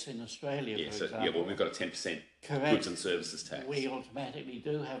case in Australia, for example. Well, we've got a 10% correct, goods and services tax. We automatically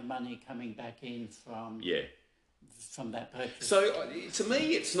do have money coming back in from that purchase. So to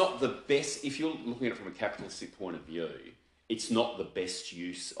me, it's not the best. If you're looking at it from a capitalistic point of view, it's not the best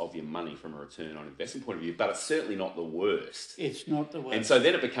use of your money from a return on investment point of view, but it's certainly not the worst. It's not the worst. And so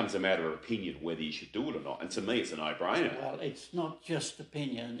then it becomes a matter of opinion whether you should do it or not. And to me, it's a no-brainer. Well, it's not just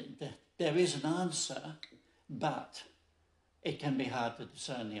opinion. There is an answer, but it can be hard to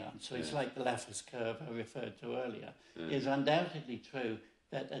discern the answer. It's like the Laffer's curve I referred to earlier. It's undoubtedly true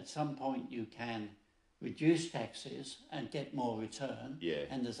that at some point you can reduce taxes and get more return. Yeah.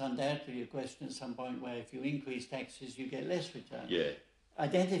 And there's undoubtedly a question at some point where if you increase taxes, you get less return. Yeah.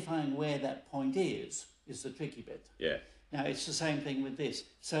 Identifying where that point is the tricky bit. Yeah. Now, it's the same thing with this.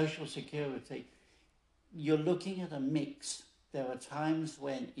 Social security, you're looking at a mix. There are times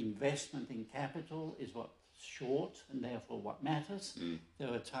when investment in capital is what's short and therefore what matters.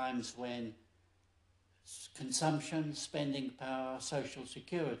 There are times when consumption, spending power, social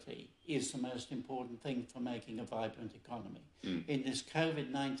security is the most important thing for making a vibrant economy. In this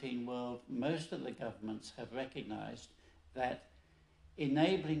COVID-19 world, most of the governments have recognised that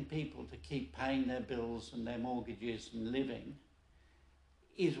enabling people to keep paying their bills and their mortgages and living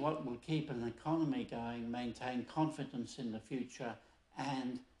is what will keep an economy going, maintain confidence in the future,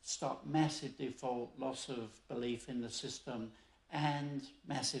 and stop massive default, loss of belief in the system, and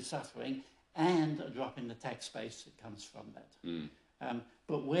massive suffering, and a drop in the tax base that comes from that.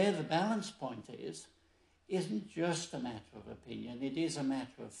 But where the balance point isn't just a matter of opinion, it is a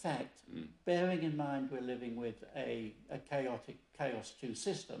matter of fact, bearing in mind we're living with a chaotic Chaos 2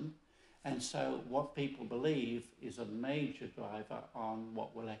 system, and so what people believe is a major driver on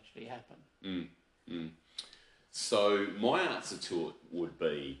what will actually happen. So my answer to it would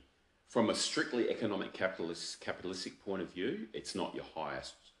be, from a strictly economic capitalistic point of view, it's not your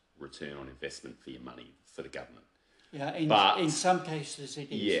highest return on investment for your money for the government. Yeah, in some cases it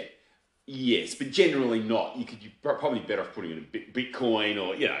is. Yeah. Yes, but generally not. You're probably better off putting it in Bitcoin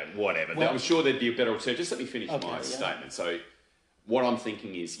or, whatever. Well, I'm sure there'd be a better return. Just let me finish my statement. So what I'm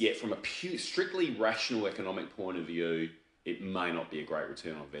thinking is, from a strictly rational economic point of view, it may not be a great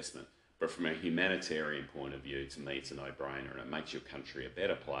return on investment. But from a humanitarian point of view, to me, it's a no-brainer, and it makes your country a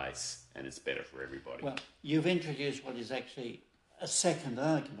better place, and it's better for everybody. Well, you've introduced what is actually a second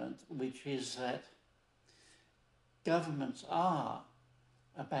argument, which is that governments are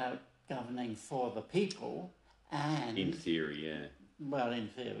about governing for the people, and in theory, yeah. Well, in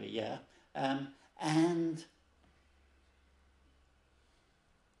theory, yeah, and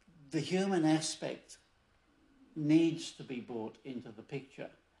the human aspect needs to be brought into the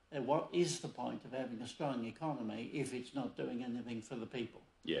picture. What is the point of having a strong economy if it's not doing anything for the people?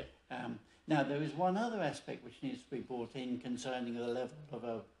 Yeah. Now, there is one other aspect which needs to be brought in concerning the level of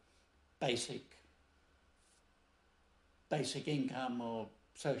a basic income or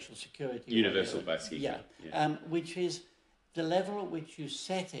social security. Universal basic income. Yeah. Which is the level at which you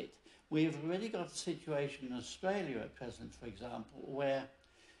set it. We've already got a situation in Australia at present, for example, where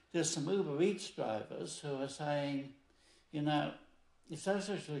there's some Uber Eats drivers who are saying, if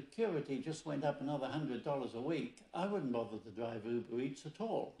Social Security just went up another $100 a week, I wouldn't bother to drive Uber Eats at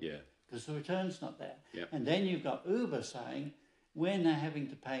all. Yeah. Because the return's not there. Yep. And then you've got Uber saying, we're now having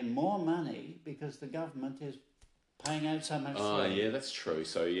to pay more money because the government is paying out so much. Yeah, that's true.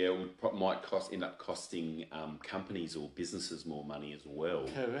 So, it might end up costing companies or businesses more money as well.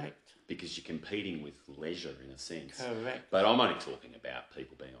 Correct. Because you're competing with leisure in a sense. Correct. But I'm only talking about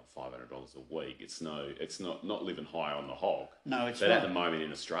people being on $500 a week. It's not living high on the hog. No, it's not. But at the moment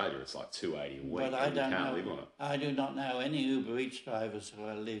in Australia, it's like $280 a week. But I and you don't can't know. live on it. I do not know any Uber Eats drivers who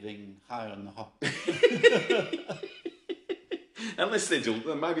are living high on the hog. Unless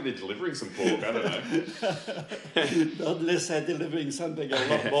maybe they're delivering some pork, I don't know. Not unless they're delivering something a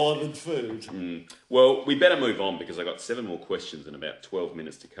lot more than food. Well, we better move on because I've got 7 more questions and about 12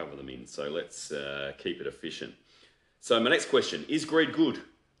 minutes to cover them in. So let's keep it efficient. So my next question, is greed good?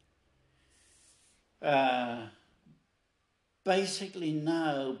 Basically,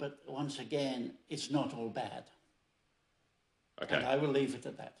 no, but once again, it's not all bad. Okay. And I will leave it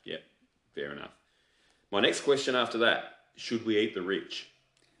at that. Yeah, fair enough. My next question after that, should we eat the rich?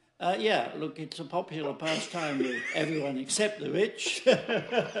 Yeah, look, it's a popular pastime with everyone except the rich.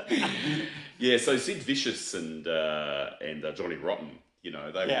 Yeah, so Sid Vicious and Johnny Rotten, you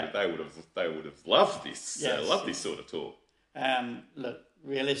know, they would have loved this. Yes. Loved this sort of talk. Look,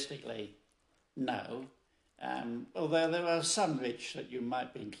 realistically, no. Although there are some rich that you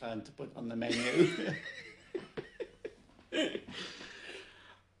might be inclined to put on the menu.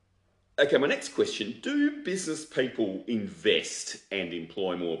 Okay, my next question. Do business people invest and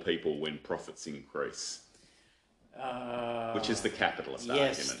employ more people when profits increase? Which is the capitalist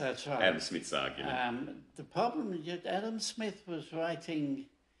argument. Yes, that's right. Adam Smith's argument. The problem is that Adam Smith was writing,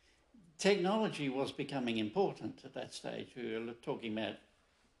 technology was becoming important at that stage. We were talking about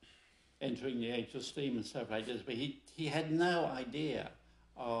entering the age of steam and stuff like this, but he had no idea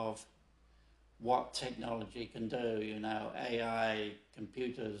of what technology can do, you know, AI,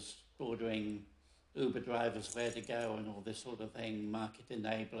 computers, ordering Uber drivers where to go and all this sort of thing, market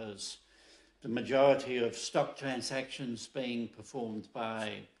enablers, the majority of stock transactions being performed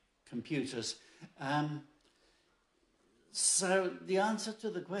by computers. So the answer to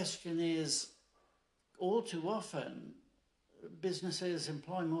the question is, all too often, businesses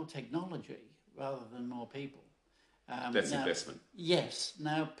employ more technology rather than more people. That's investment. Yes.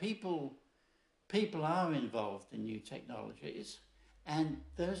 Now, people are involved in new technologies, and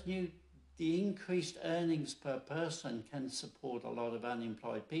the increased earnings per person can support a lot of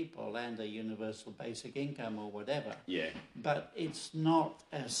unemployed people and a universal basic income or whatever. Yeah. But it's not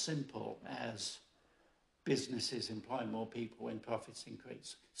as simple as businesses employ more people when profits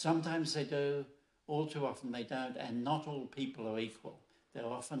increase. Sometimes they do, all too often they don't, and not all people are equal. They're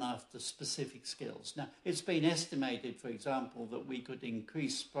often after specific skills. Now, it's been estimated, for example, that we could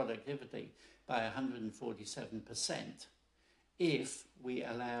increase productivity by 147% if we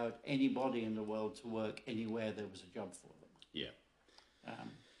allowed anybody in the world to work anywhere there was a job for them. Yeah.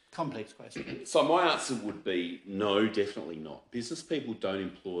 Complex question. So my answer would be no, definitely not. Business people don't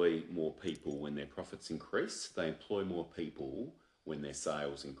employ more people when their profits increase. They employ more people when their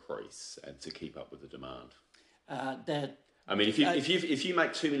sales increase and to keep up with the demand. I mean, if you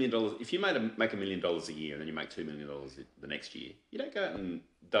make $2 million, if you make $1 million a year and then you make $2 million the next year, you don't go out and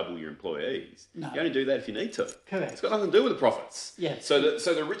double your employees. No. You only do that if you need to. Correct. It's got nothing to do with the profits. Yes. So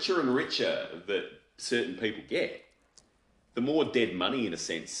the richer and richer that certain people get, the more dead money, in a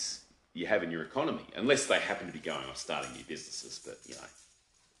sense, you have in your economy, unless they happen to be going off starting new businesses. But you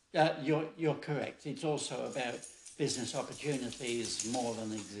know, you're correct. It's also about business opportunities more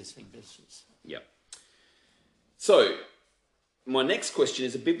than existing business. Yep. So my next question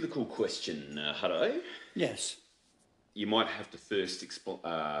is a biblical question, Hutto. Yes. You might have to first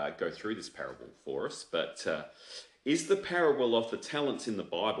go through this parable for us, but is the parable of the talents in the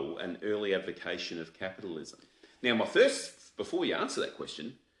Bible an early advocation of capitalism? Now, before you answer that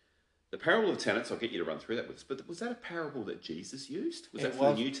question, the parable of the talents, I'll get you to run through that with us, but was that a parable that Jesus used? Was that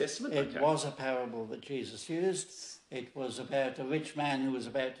from the New Testament? It was a parable that Jesus used. It was about a rich man who was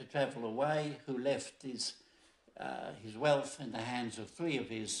about to travel away, who left his wealth in the hands of 3 of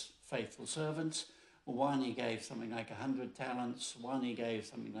his faithful servants. One he gave something like 100 talents, one he gave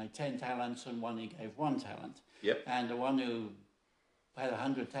something like 10 talents, and one he gave 1 talent. Yep. And the one who had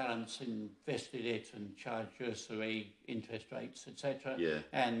 100 talents invested it and charged usury interest rates, etc. Yeah.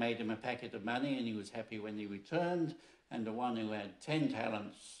 And made him a packet of money, and he was happy when he returned. And the one who had 10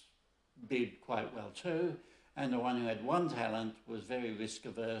 talents did quite well too. And the one who had 1 talent was very risk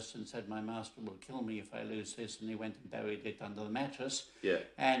averse and said, "My master will kill me if I lose this." And he went and buried it under the mattress. Yeah.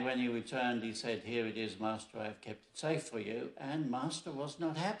 And when he returned, he said, "Here it is, master, I've kept it safe for you." And master was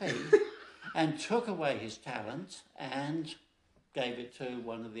not happy and took away his talent and gave it to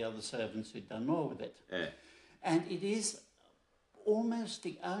one of the other servants who'd done more with it. Yeah. And it is almost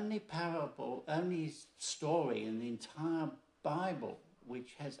the only parable, only story in the entire Bible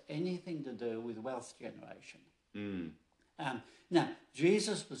which has anything to do with wealth generation. Now,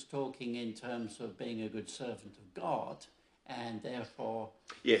 Jesus was talking in terms of being a good servant of God, and therefore...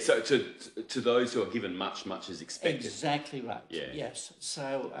 Yeah, so to those who are given much, much is expected. Exactly right, yeah. Yes.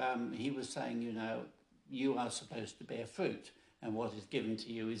 So he was saying, you know, you are supposed to bear fruit. and what is given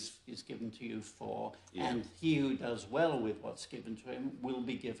to you is given to you for, Yeah. and he who does well with what's given to him will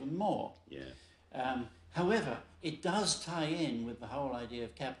be given more. Yeah. However, it does tie in with the whole idea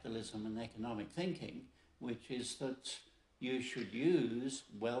of capitalism and economic thinking, which is that you should use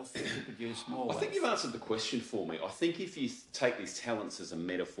wealth to produce more wealth. I think you've answered the question for me. I think if you take these talents as a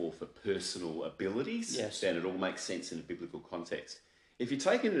metaphor for personal abilities, Yes. then it all makes sense in a biblical context. If you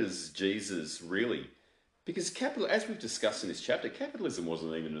take it as Jesus, really, because as we've discussed in this chapter, capitalism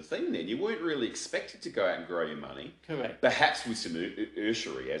wasn't even a thing then. You weren't really expected to go out and grow your money. Correct. Perhaps with some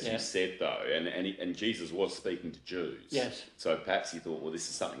usury, as Yeah. you said, though, and Jesus was speaking to Jews. Yes. So perhaps he thought, well, this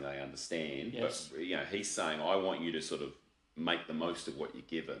is something they understand. Yes. But he's saying, I want you to sort of make the most of what you're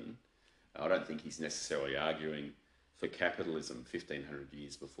given. I don't think he's necessarily arguing for capitalism 1,500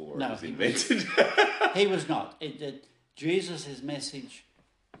 years before it was invented. He was not. Jesus' message,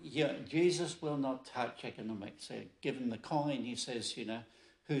 Jesus will not touch economics. Given the coin, he says,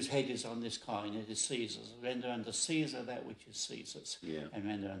 whose head is on this coin? It is Caesar's. Render unto Caesar that which is Caesar's, and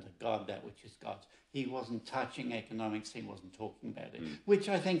render unto God that which is God's. He wasn't touching economics. He wasn't talking about it, which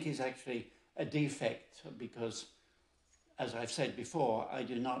I think is actually a defect because, as I've said before, I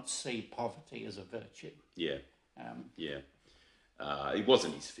do not see poverty as a virtue. Yeah. It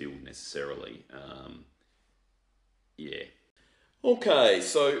wasn't his field necessarily. Yeah. Okay,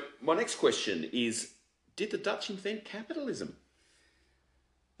 so my next question is, did the Dutch invent capitalism?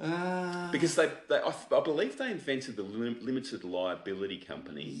 Because I believe they invented the limited liability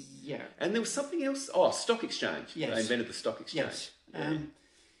company. Yeah. And there was something else. Stock exchange. Yes. They invented the stock exchange. Yes. Yeah.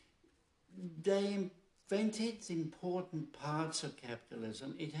 They invented important parts of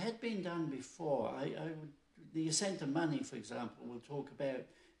capitalism. It had been done before. The Ascent of Money, for example, will talk about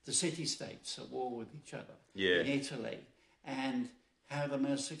the city-states at war with each other in Italy, and how the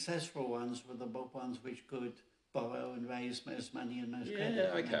most successful ones were the ones which could borrow and raise most money and most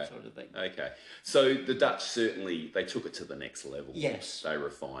credit and that sort of thing. Okay. So the Dutch certainly, they took it to the next level. Yes. They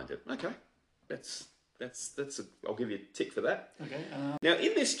refined it. Okay. I'll give you a tick for that. Okay. Now,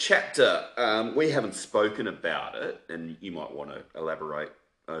 in this chapter, we haven't spoken about it, and you might want to elaborate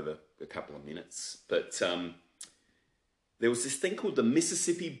over a couple of minutes, but there was this thing called the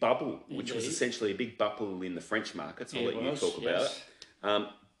Mississippi Bubble, which was essentially a big bubble in the French markets. I'll let you talk about it.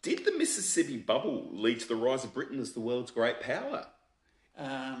 Did the Mississippi Bubble lead to the rise of Britain as the world's great power?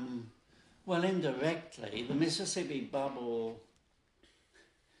 Well, indirectly, the Mississippi Bubble...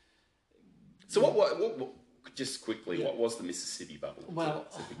 So what just quickly, what was the Mississippi Bubble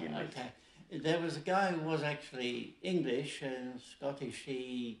to begin with? Okay. There was a guy who was actually English and Scottish.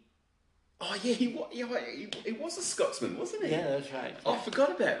 He was a Scotsman, wasn't he? Yeah, that's right. I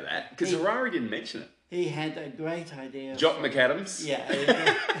forgot about that, because Harari didn't mention it. He had a great idea. Jock McAdams?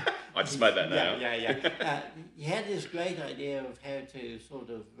 Yeah. I just made that now. Yeah. He had this great idea of how to sort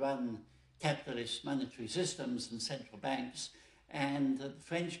of run capitalist monetary systems and central banks, and the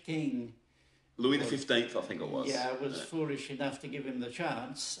French king... Louis XV, I think it was. Yeah, was foolish enough to give him the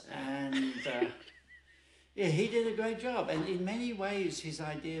chance, and he did a great job. And in many ways, his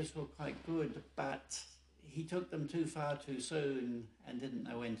ideas were quite good, but he took them too far too soon and didn't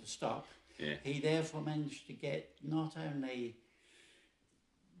know when to stop. Yeah. He therefore managed to get not only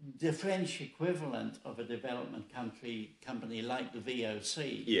the French equivalent of a development company like the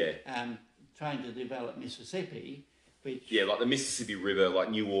VOC, trying to develop Mississippi, which... Yeah, like the Mississippi River, like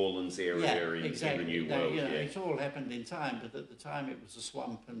New Orleans area in the New World. It's all happened in time, but at the time it was a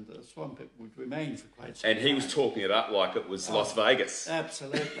swamp, and the swamp it would remain for quite some time. And he was talking it up like it was Las Vegas.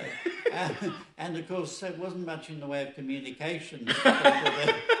 Absolutely. And of course, there wasn't much in the way of communication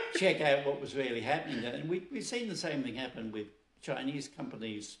to check out what was really happening there. And we've seen the same thing happen with Chinese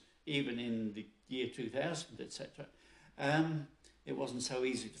companies, even in the year 2000, etc. It wasn't so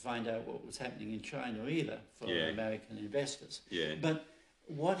easy to find out what was happening in China either for American investors. Yeah. But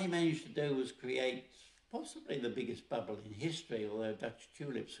what he managed to do was create possibly the biggest bubble in history, although Dutch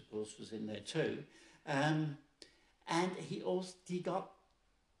tulips, of course, was in there too. And he got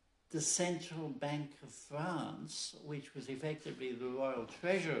the Central Bank of France, which was effectively the Royal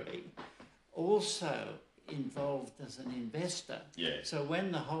Treasury, also involved as an investor. Yeah. So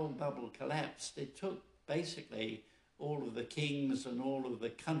when the whole bubble collapsed, it took basically all of the kings and all of the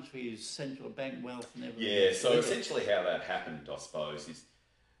country's central bank wealth and everything. Yeah, so essentially how that happened, I suppose, is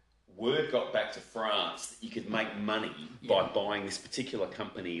word got back to France that you could make money by buying this particular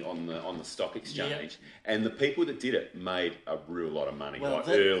company on the stock exchange, and the people that did it made a real lot of money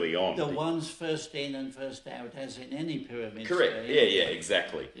early on. The ones first in and first out, as in any pyramid. Correct. Yeah,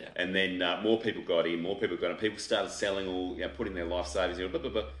 exactly. Yeah. And then more people got in, people started selling all, putting their life savings in,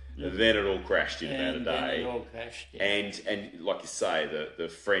 then it all crashed in about a And day. then it all crashed. Yeah. And like you say, the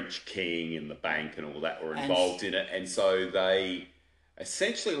French king and the bank and all that were involved in it, and so they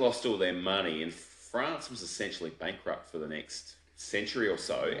essentially lost all their money, and France was essentially bankrupt for the next century or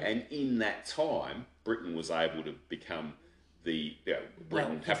so. And in that time, Britain was able to become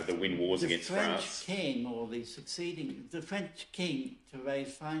Britain happened to win wars against France. The French king, to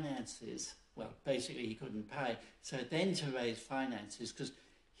raise finances, well, basically he couldn't pay, so then to raise finances, because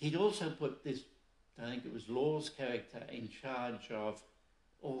he'd also put this, I think it was Law's character, in charge of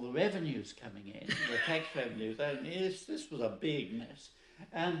all the revenues coming in, the tax revenues. This was a big mess.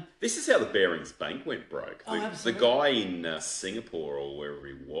 This is how the Barings Bank went broke. The Absolutely. guy in Singapore or wherever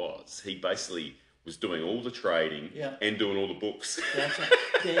he was, he basically was doing all the trading and doing all the books. That's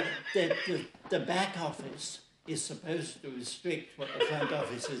right. The back office is supposed to restrict what the front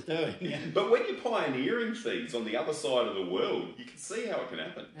office is doing. But when you're pioneering things on the other side of the world, you can see how it can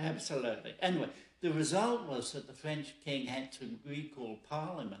happen. Absolutely. Anyway, the result was that the French king had to recall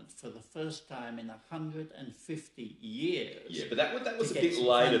Parliament for the first time in 150 years. Yeah, but that was a bit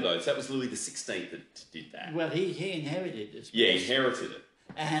later, though. So that was Louis XVI that did that. Well, he inherited this. Yeah, he inherited it.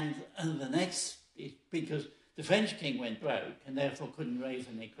 And the next, because the French king went broke and therefore couldn't raise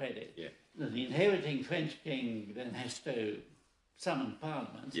any credit. Yeah. The inheriting French king then has to summon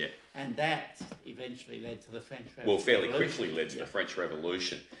Parliament. Yeah. And that eventually led to the French Revolution. Well, fairly quickly led to the French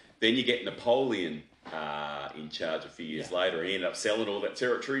Revolution. Then you get Napoleon in charge a few years later, and he ended up selling all that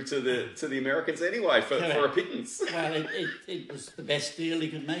territory to the Americans anyway for a pittance. Well, it was the best deal he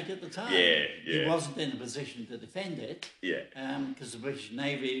could make at the time. Yeah. He wasn't in a position to defend it. Yeah. Because the British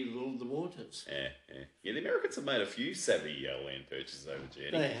Navy ruled the waters. Yeah, the Americans have made a few savvy land purchases over the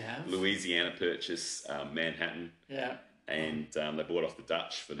journey. They have. Louisiana purchase, Manhattan. Yeah. And they bought off the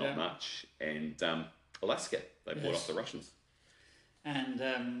Dutch for not much. And Alaska, they bought off the Russians.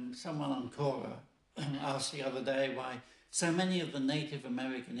 And someone on Quora asked the other day why so many of the Native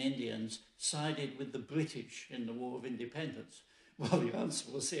American Indians sided with the British in the War of Independence. Well, the answer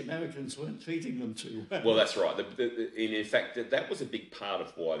was the Americans weren't treating them too well. Well, that's right. In fact, that was a big part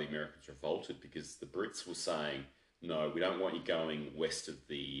of why the Americans revolted, because the Brits were saying, no, we don't want you going west of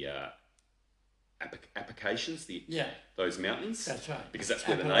the Appalachians, those mountains. That's right. Because that's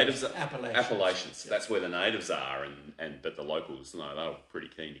where the natives are. Appalachians. That's where the natives are, but the locals, no, they were pretty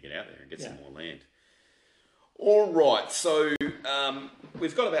keen to get out there and get some more land. All right, so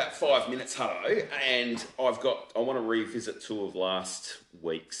we've got about 5 minutes, Hutto, and I want to revisit two of last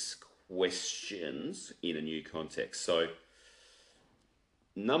week's questions in a new context. So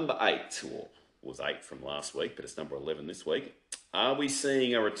number 8, or was 8 from last week, but it's number 11 this week. Are we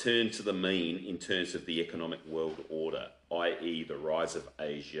seeing a return to the mean in terms of the economic world order, i.e. the rise of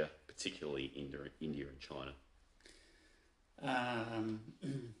Asia, particularly India and China?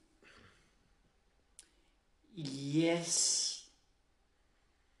 Yes,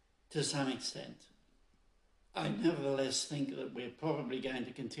 to some extent. I nevertheless think that we're probably going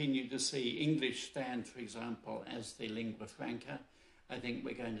to continue to see English stand, for example, as the lingua franca. I think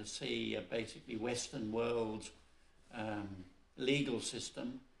we're going to see a basically Western world legal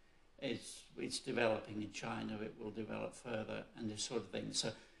system. It's developing in China, it will develop further, and this sort of thing.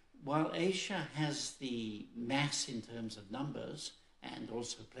 So while Asia has the mass in terms of numbers and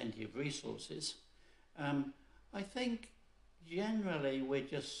also plenty of resources, I think generally we're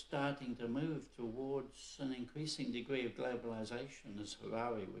just starting to move towards an increasing degree of globalization, as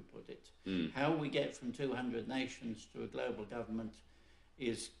Harari would put it. How we get from 200 nations to a global government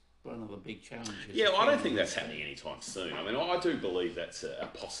is one of the big challenges. Yeah, I don't think that's happening anytime soon. I mean, I do believe that's a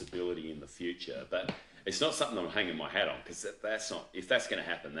possibility in the future, but it's not something I'm hanging my hat on, because that's not, if that's going to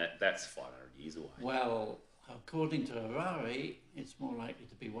happen, that's 500 years away. Well, according to Harari, it's more likely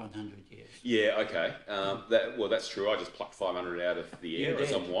to be 100 years. Yeah, okay. That's true. I just plucked 500 out of the air,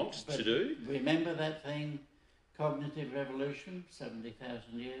 as I want to do. Remember that thing, cognitive revolution,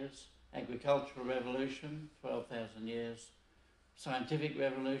 70,000 years, agricultural revolution, 12,000 years, scientific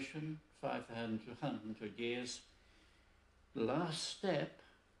revolution, 500 years. The last step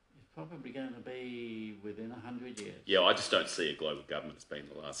is probably going to be within 100 years. Yeah, I just don't see a global government as being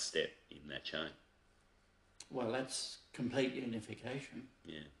the last step in that chain. Well, that's complete unification.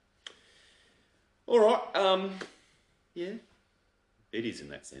 Yeah. All right. Yeah, it is in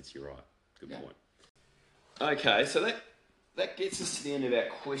that sense. You're right. Good point. Okay, so that gets us to the end of our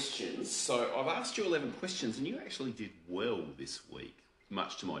questions. So I've asked you 11 questions, and you actually did well this week,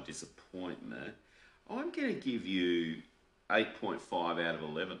 much to my disappointment. I'm going to give you 8.5 out of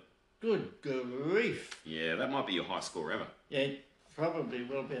 11. Good grief. Yeah, that might be your high score ever. Yeah, probably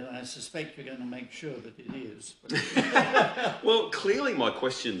will be, and I suspect you're going to make sure that it is. Well, clearly my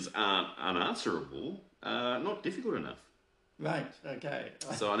questions aren't unanswerable, not difficult enough. Right, okay.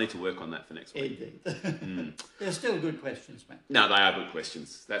 So I need to work on that for next week. Indeed. They're still good questions, Matt. No, they are good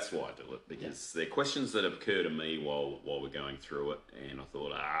questions. That's why I do it, because they're questions that occur to me while we're going through it, and I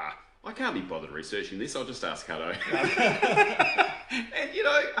thought, I can't be bothered researching this, I'll just ask Hutto. And,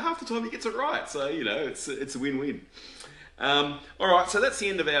 half the time he gets it right, so, it's a win-win. All right, so that's the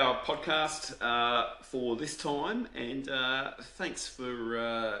end of our podcast for this time, and thanks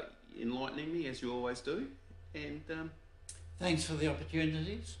for enlightening me, as you always do, and... Thanks for the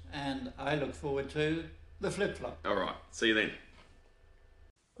opportunities, and I look forward to the flip-flop. All right, see you then.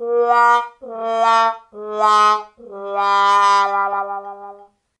 La la la la la la